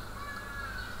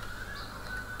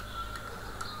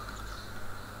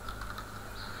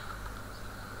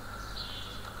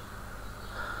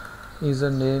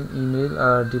 user name, email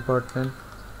আর ডিপার্টমেন্ট,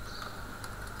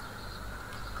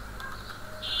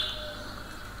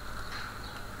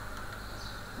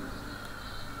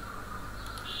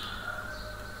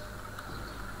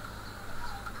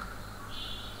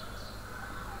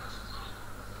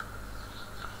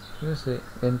 ঠিক আছে।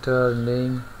 এন্টার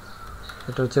নেম,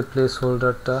 এটা হচ্ছে place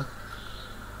হোল্ডারটা,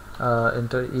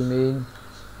 enter email,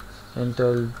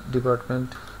 enter department,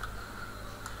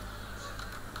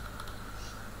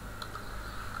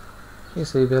 ঠিক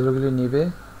আছে। এই ভ্যালুগুলি নিবে,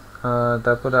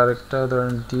 তারপর আরেকটা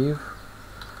ধরেন ডিভ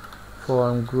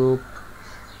ফর্ম গ্রুপ,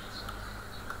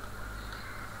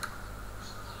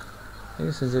 ঠিক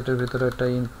আছে, যেটার ভিতরে একটা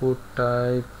ইনপুট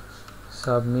টাইপ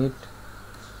সাবমিট,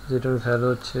 যেটার ভ্যালু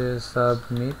হচ্ছে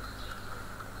সাবমিট,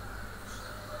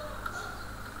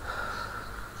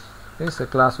 ঠিক আছে।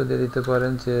 ক্লাসও দিয়ে দিতে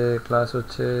পারেন, যে ক্লাস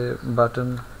হচ্ছে বাটন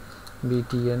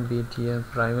বিটিএন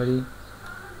প্রাইমারি,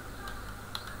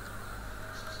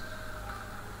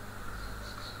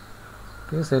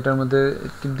 ঠিক আছে। এটার মধ্যে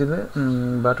টিপ দিলে,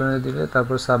 বাটনে দিলে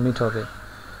তারপর সাবমিট হবে।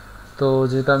 তো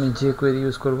যেহেতু আমি যে কোয়েরি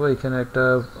ইউজ করব, এখানে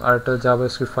আরেকটা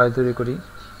জাভাস্ক্রিপ্ট ফাইল তৈরি করি,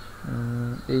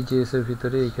 এই জেএস এর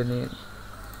ভিতরে। এখানে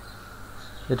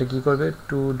এটা কি করবে,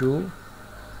 to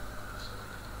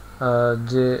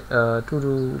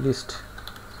do list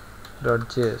dot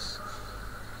JS,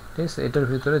 ঠিক আছে। এটার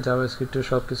ভিতরে জাভাস্ক্রিপ্টের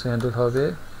সব কিছু হ্যান্ডেল হবে,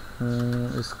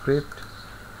 স্ক্রিপ্ট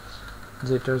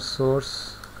যেটার সোর্স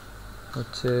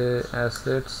হচ্ছে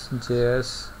অ্যাসেটস জেএস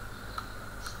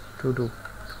টু ডু।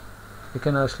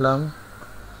 এখানে আসলাম,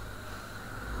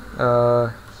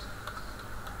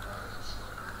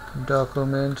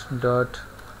 ডকুমেন্ট ডট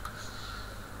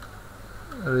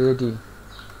রেডি,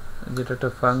 যেটা একটা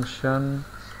ফাংশন,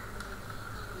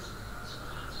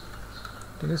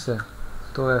 ঠিক আছে।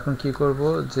 তো এখন কি করব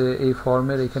যে এই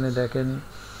ফর্মের এখানে দেখেন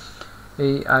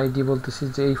এই আইডি বলতেছি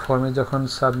যে এই ফর্মে যখন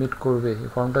সাবমিট করবে, এই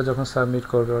ফর্মটা যখন সাবমিট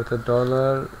করবে অর্থাৎ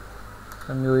ডলার,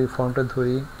 আমি ওই ফর্মটা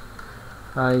ধরি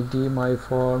ID my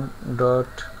form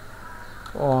dot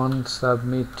on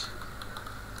submit,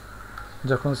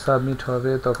 যখন সাবমিট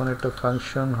হবে তখন একটা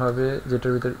ফাংশন হবে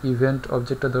যেটার ভিতর ইভেন্ট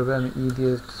অবজেক্টটা ধরবে, আমি ই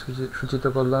দিয়ে সূচিত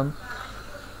করলাম,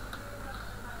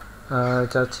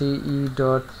 চাচ্ছি ই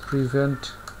ডট প্রিভেন্ট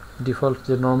ডিফল্ট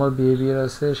যে নর্মাল বিহেভিয়ার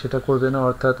আছে সেটা করবে না,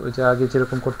 অর্থাৎ ওই যে আগে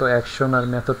যেরকম করতো অ্যাকশন আর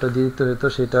মেথডটা দিয়ে দিতে হতো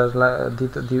সেটা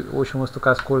ওই সমস্ত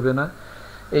কাজ করবে না,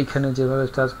 এইখানে যেভাবে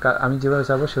আমি যেভাবে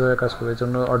চাবো সেভাবে কাজ করবে,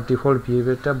 জন্য ওর ডিফল্ট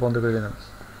বিহেভিয়ারটা বন্ধ করে দিলাম।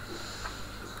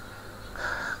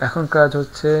 এখন কাজ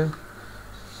হচ্ছে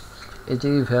এই যে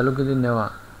ভ্যালুগুলি নেওয়া,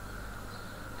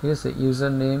 ঠিক আছে,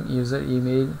 ইউজার নেম, ইউজার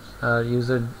ইমেইল আর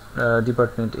ইউজার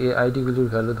ডিপার্টমেন্ট, এই আইডিগুলির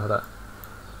ভ্যালু ধরা।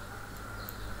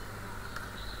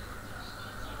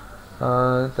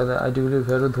 তাহলে আইডিগুলির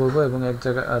ভ্যালু ধরবো এবং এক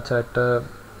জায়গায় আচ্ছা একটা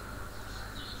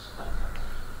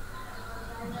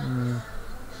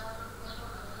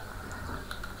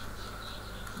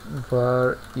var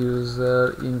user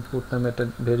input নামে একটা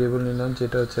ভেরিয়েবল নিলাম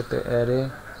যেটা হচ্ছে একটা অ্যারে,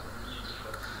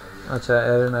 আচ্ছা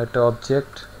অ্যারে না একটা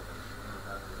অবজেক্ট,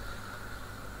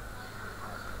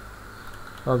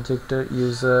 অবজেক্টের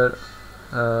ইউজার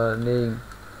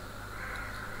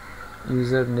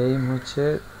নেম হচ্ছে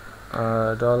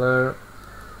dollar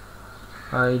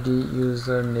ID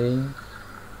user name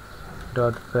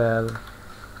dot ভ্যাল,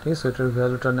 ঠিক আছে, এটার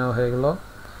ভ্যালুটা নেওয়া হয়ে গেল।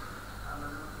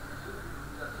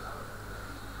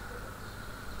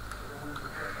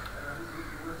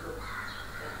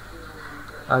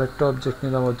 আরেকটা অবজেক্ট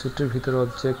নিলাম, অবজেক্টের ভিতরে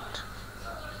অবজেক্ট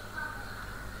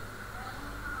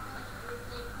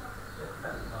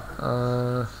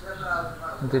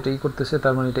যেটাই করতেছে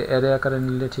তার মানে এটা অ্যারে আকারে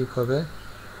নিলে ঠিক হবে,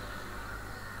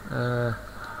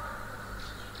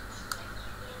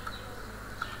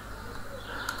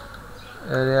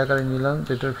 অ্যারে আকারে নিলাম,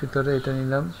 যেটার ভিতরে এটা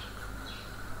নিলাম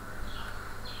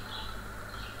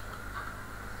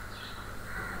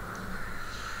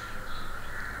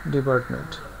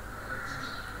ডিপার্টমেন্ট,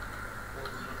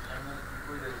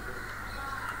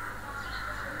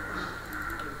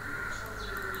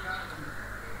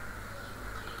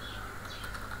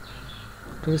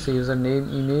 ঠিক আছে, ইউজার নেম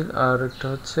ইমেইল, আর একটা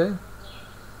হচ্ছে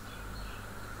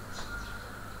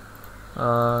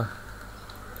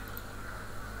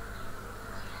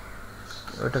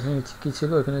ওটাখানে কি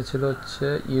ছিল, ওখানে ছিল হচ্ছে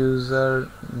ইউজার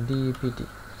ডিপিটি,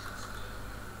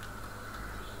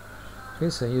 ঠিক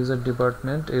আছে, ইউজার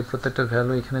ডিপার্টমেন্ট, এই প্রত্যেকটা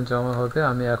ভ্যালু এখানে জমা হবে।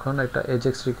 আমি এখন একটা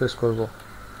এজেক্স রিকোয়েস্ট করব,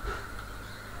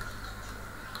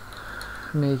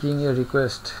 মেকিং এ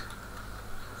রিকোয়েস্ট।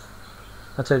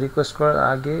 আচ্ছা রিকোয়েস্ট করার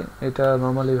আগে এটা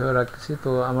নর্মালি ভাবে রাখতেছি,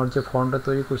 তো আমার যে ফর্মটা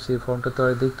তৈরি করছি এই ফর্মটা তো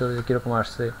আর দেখতে হবে যে কীরকম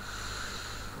আসছে,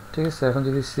 ঠিক আছে। এখন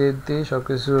যদি সেভ দিই সব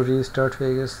কিছু রিস্টার্ট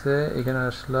হয়ে গেছে, এখানে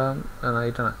আসলাম, না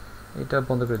এটা না, এটা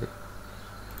বন্ধ করে দিই,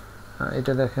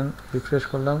 এটা দেখেন রিফ্রেশ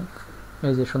করলাম,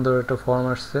 এই যে সুন্দর একটা ফর্ম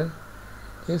আসছে,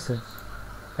 ঠিক আছে।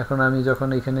 এখন আমি যখন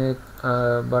এখানে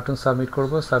বাটন সাবমিট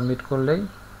করব, সাবমিট করলেই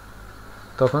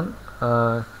তখন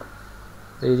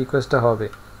এই রিকোয়েস্টটা হবে,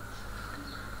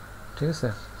 ঠিক আছে,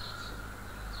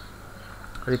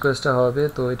 রিকোয়েস্টটা হবে।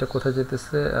 তো এটা কোথায়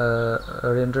যেতেছে,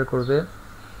 রেন্ডার করবে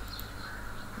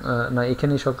না,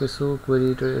 এখানেই সব কিছু কোয়েরি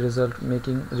রেজাল্ট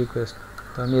মেকিং রিকোয়েস্ট।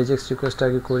 তো আমি এজেক্স রিকোয়েস্ট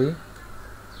আগে করি,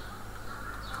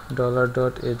 dollar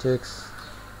dot এজেক্স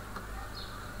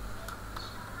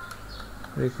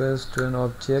request to an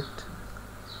object,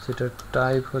 যেটা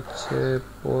টাইপ হচ্ছে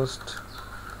post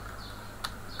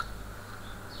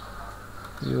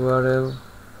URL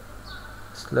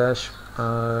slash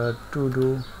to do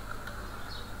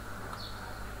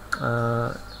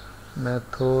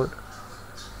method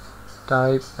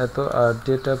type এত, আর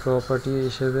ডেটা প্রপার্টি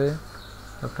হিসেবে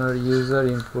আপনার ইউজার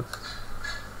ইনপুট।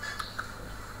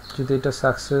 যদি এটা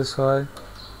সাকসেস হয়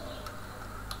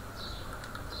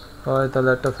তাহলে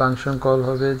একটা ফাংশন কল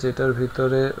হবে, যেটার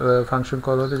ভিতরে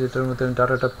যেটার মধ্যে আমি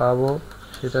ডাটাটা পাবো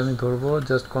সেটা আমি ধরবো,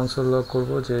 জাস্ট কনসোল লগ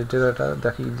করবো যে ডেটাটা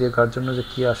দেখি দেখার জন্য যে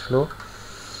কি আসলো।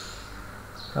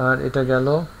 আর এটা গেল,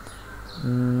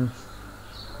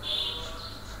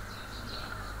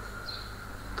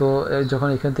 তো যখন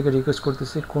এখান থেকে রিকোয়েস্ট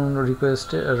করতেছি কোন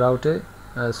রিকোয়েস্টে রাউটে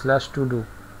স্ল্যাশ টু ডু,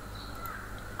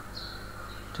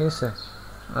 ঠিক আছে,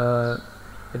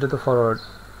 এটা তো ফরওয়ার্ড।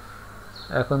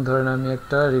 এখন ধরেন আমি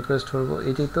একটা রিকোয়েস্ট করবো,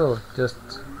 এটাই তো জাস্ট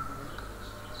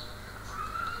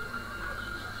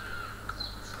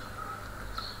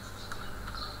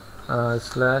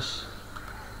স্ল্যাশ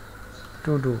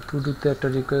টুডুতে একটা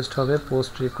রিকোয়েস্ট হবে,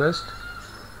 পোস্ট রিকোয়েস্ট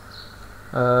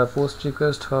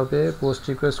হবে। পোস্ট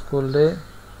রিকোয়েস্ট করলে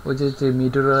ওই যে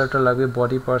মিডল ওয়্যারটা লাগবে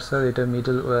বডি পার্সার, এটা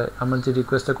মিডল আমরা যে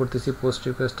রিকোয়েস্টটা করতেছি পোস্ট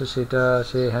রিকোয়েস্টটা সেটা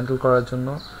সে হ্যান্ডেল করার জন্য।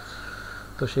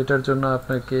 তো সেটার জন্য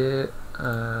আপনাকে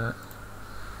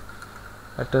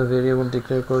একটা ভেরিয়েবল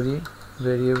ডিক্লেয়ার করি।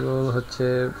 ভেরিয়েবল হচ্ছে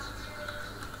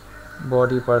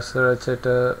বডি পার্সার। আচ্ছা,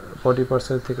 এটা বডি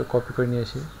পার্সার থেকে কপি করে নিয়ে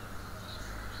আসি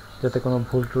যাতে কোনো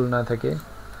ভুল টুল না থাকে।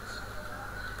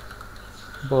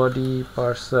 বডি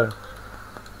পার্সার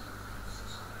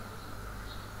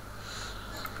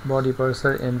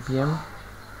npm,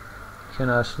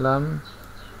 এখানে আসলাম,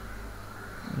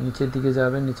 নিচের দিকে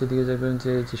যাবেন, নিচের দিকে যাবেন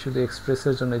যে শুধু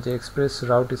এক্সপ্রেসের জন্য, যে এক্সপ্রেস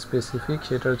রাউট স্পেসিফিক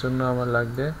সেটার জন্য আমার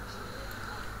লাগবে,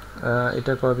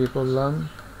 এটা কপি করলাম।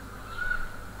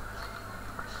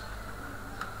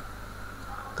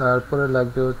 তারপরে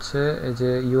লাগবে হচ্ছে এই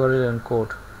যে ইউআরএল এনকোড,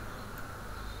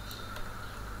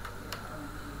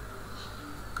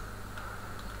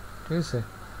 ঠিক আছে,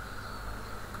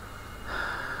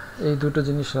 এই দুটো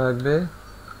জিনিস লাগবে।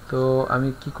 তো আমি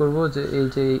কি করব যে এই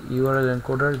যে ইউআরএল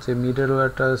এনকোডার যে মিডল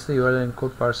ওয়্যারটা আছে ইউআরএল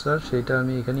এনকোড পার্সার সেটা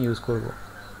আমি এখানে ইউজ করব।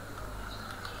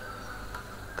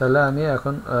 তাহলে আমি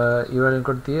এখন ইউআরএল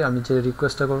এনকোড দিয়ে আমি যে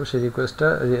রিকোয়েস্টটা করব সেই রিকোয়েস্টটা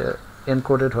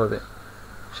এনকোডেড হবে,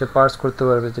 সে পার্স করতে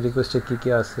পারবে যে রিকোয়েস্টে কী কী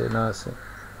আছে না আছে,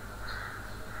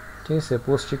 ঠিক আছে।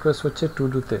 পোস্ট রিকোয়েস্ট হচ্ছে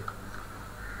টুডুতে,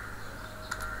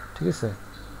 ঠিক আছে।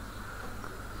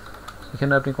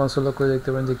 এখানে আপনি কনসোল লক করে দেখতে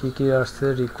পারেন যে কী কী আসছে,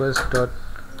 request dot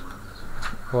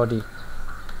body,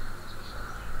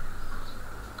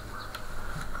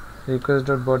 request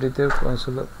dot বডিতে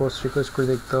কনসোল পোস্ট রিকোয়েস্ট করে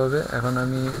দেখতে হবে। এখন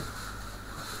আমি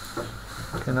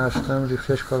এখানে আসলাম,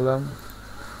 রিফ্রেশ করলাম,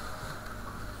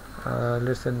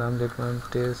 লেটস এর নাম লিখলাম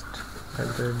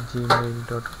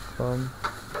test@gmail.com,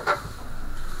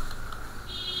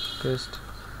 টেস্ট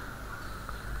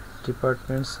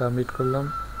ডিপার্টমেন্ট, সাবমিট করলাম।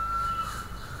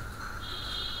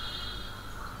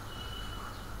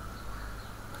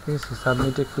 ঠিক আছে,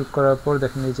 সাবমিটে ক্লিক করার পর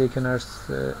দেখেন এই যে এখানে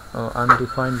আসছে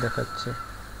আনডিফাইন্ড দেখাচ্ছে।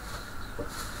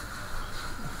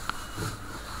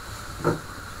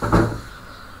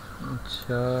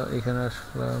 আচ্ছা, এখানে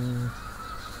আসলাম,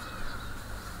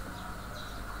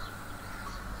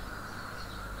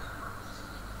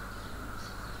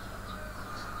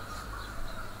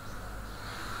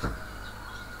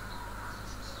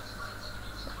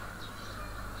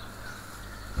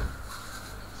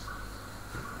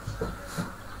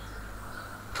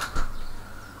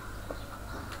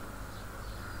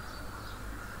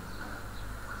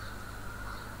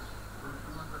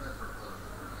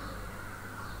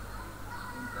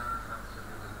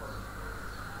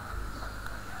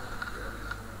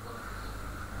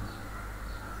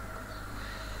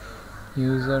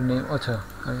 ইউজার নেম, আচ্ছা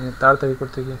আমি তাড়াতাড়ি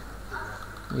করতে গিয়ে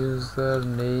ইউজার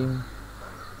নেম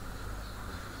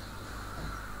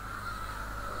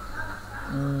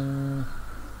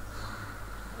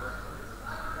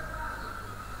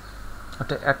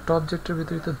একটা অবজেক্টের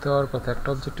ভিতরে তো দেওয়ার কথা, একটা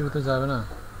অবজেক্টের ভিতরে যাবে না।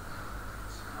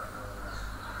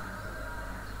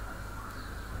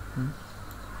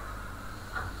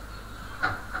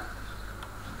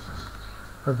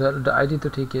 আইডি তো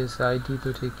ঠিকই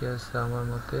আছে, আমার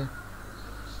মতে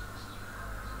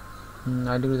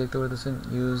আইডিগুলো দেখতে পাচ্ছেন,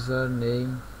 ইউজার নেম,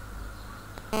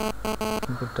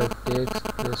 টেক্সট,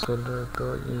 প্লেসহোল্ডার, তো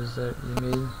user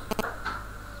email,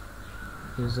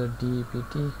 user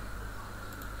DPT,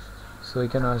 so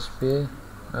এখানে আসবে।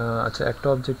 আচ্ছা, একটা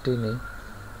অবজেক্টেই নেই,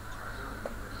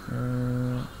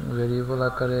 ভেরিয়েবল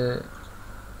আকারে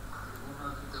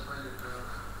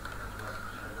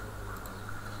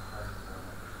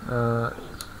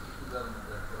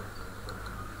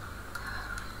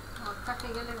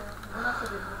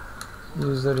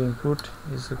user input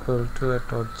is equal to at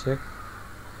object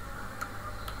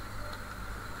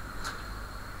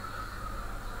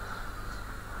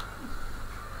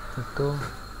তো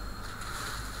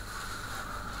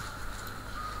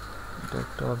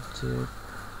একটা অবজেক্ট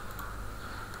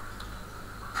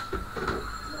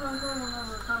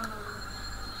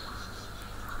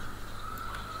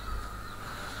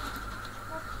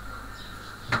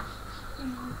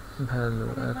ভ্যালু।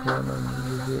 এখন আমি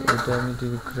যদি এটা আমি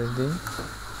ডিলিট করে দিই,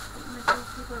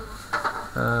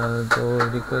 তো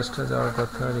রিকোয়েস্টটা যাওয়ার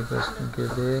কথা, রিকোয়েস্ট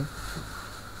গেলে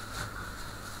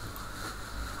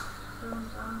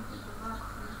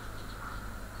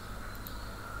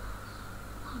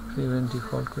প্রিভেন্ট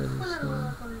ডিফল্ট করে দিচ্ছি,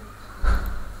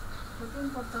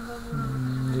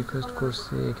 রিকোয়েস্ট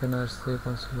করছি, এখানে আসছে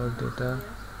console log data,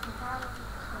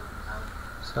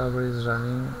 server is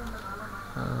running,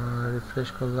 refresh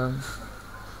করলাম,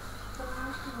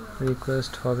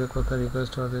 রিকোয়েস্ট হবে কোথায়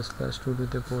রিকোয়েস্ট হবে স্ল্যাশ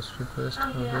টুডোতে পোস্ট রিকোয়েস্ট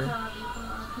হবে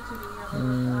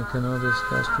এখানে হবে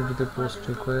স্ল্যাশ টুডোতে পোস্ট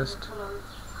রিকোয়েস্ট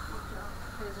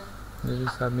যদি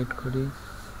সাবমিট করি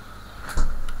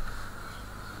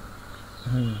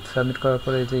সাবমিট করার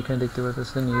পরে এই যে এখানে দেখতে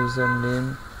পাচ্ছেন ইউজার নেম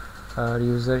আর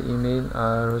ইউজার ইমেল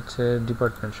আর হচ্ছে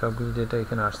ডিপার্টমেন্ট সবগুলো ডেটা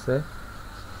এখানে আসছে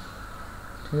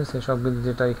ঠিক আছে সবগুলো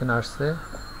ডেটা এখানে আসছে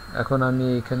এখন আমি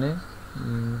এখানে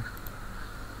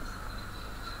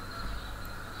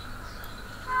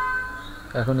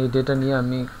এখন এই ডেটা নিয়ে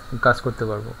আমি কাজ করতে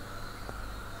পারবো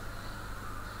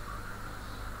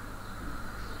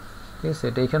ঠিক আছে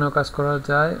এটা এখানেও কাজ করা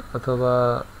যায় অথবা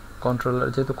কন্ট্রোলার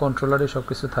যেহেতু কন্ট্রোলারে সব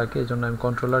কিছু থাকে এই জন্য আমি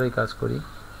কন্ট্রোলারেই কাজ করি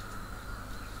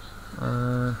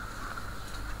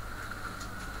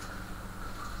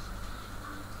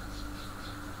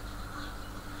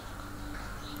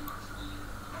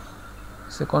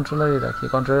সে কন্ট্রোলারে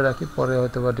রাখি পরে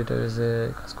হয়তো বা ডেটাবেসে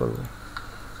কাজ করব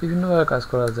বিভিন্নভাবে কাজ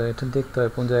করা যায় এটা দেখতে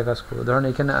হয় কোন জায়গায় কাজ করবো ধরুন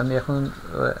এখানে আমি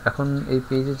এখন এই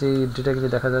পেজে যে ডেটাগুলি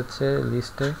দেখা যাচ্ছে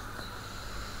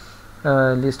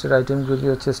লিস্টের আইটেমগুলি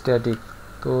হচ্ছে স্ট্যাটিক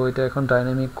তো এটা এখন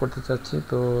ডাইনামিক করতে চাচ্ছি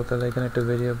তো তাহলে এখানে একটা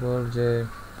ভেরিয়েবল যে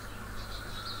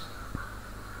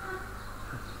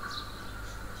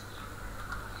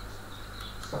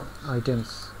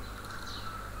আইটেমস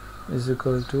ইজ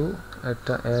ইকুয়াল টু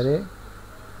একটা অ্যারে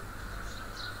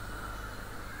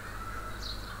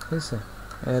ঠিক আছে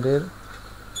অ্যারের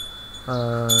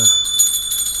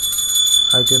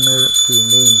আইটেমের কি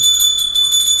নেম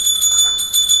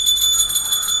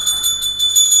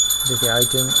দেখি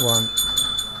আইটেম 1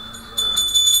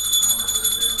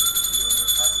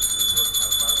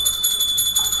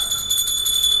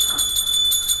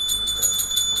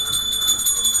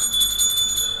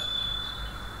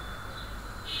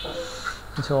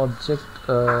 আচ্ছা অবজেক্ট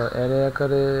অ্যারে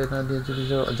আকারে না দিয়ে যদি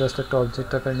জাস্ট একটা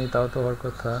অবজেক্ট আকারে নিই তাও তো হওয়ার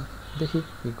কথা দেখি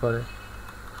কি করে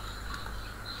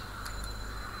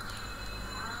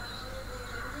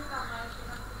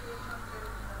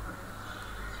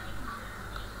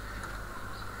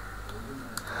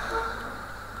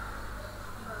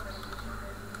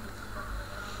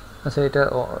আচ্ছা এটা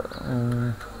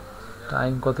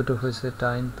টাইম কতটুকু হয়েছে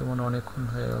টাইম তো মনে অনেকক্ষণ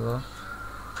হয়ে গেল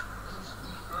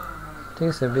ঠিক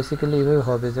আছে বেসিক্যালি এইভাবে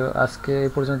হবে যে আজকে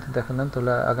এই পর্যন্ত দেখালাম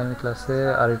তাহলে আগামী ক্লাসে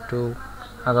আর একটু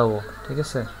আগাবো ঠিক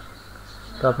আছে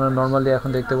তো আপনারা নর্মালি এখন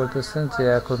দেখতে পারতেছেন যে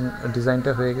এখন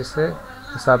ডিজাইনটা হয়ে গেছে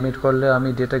সাবমিট করলে আমি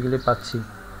ডেটাগুলি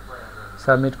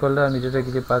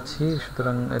পাচ্ছি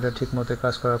সুতরাং এটা ঠিক মতো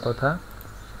কাজ করার কথা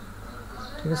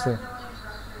ঠিক আছে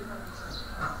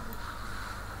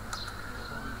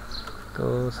তো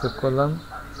সেভ করলাম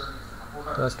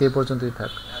তো আজকে এই পর্যন্তই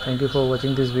থাক thank you for watching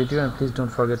this video and please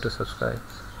don't forget to subscribe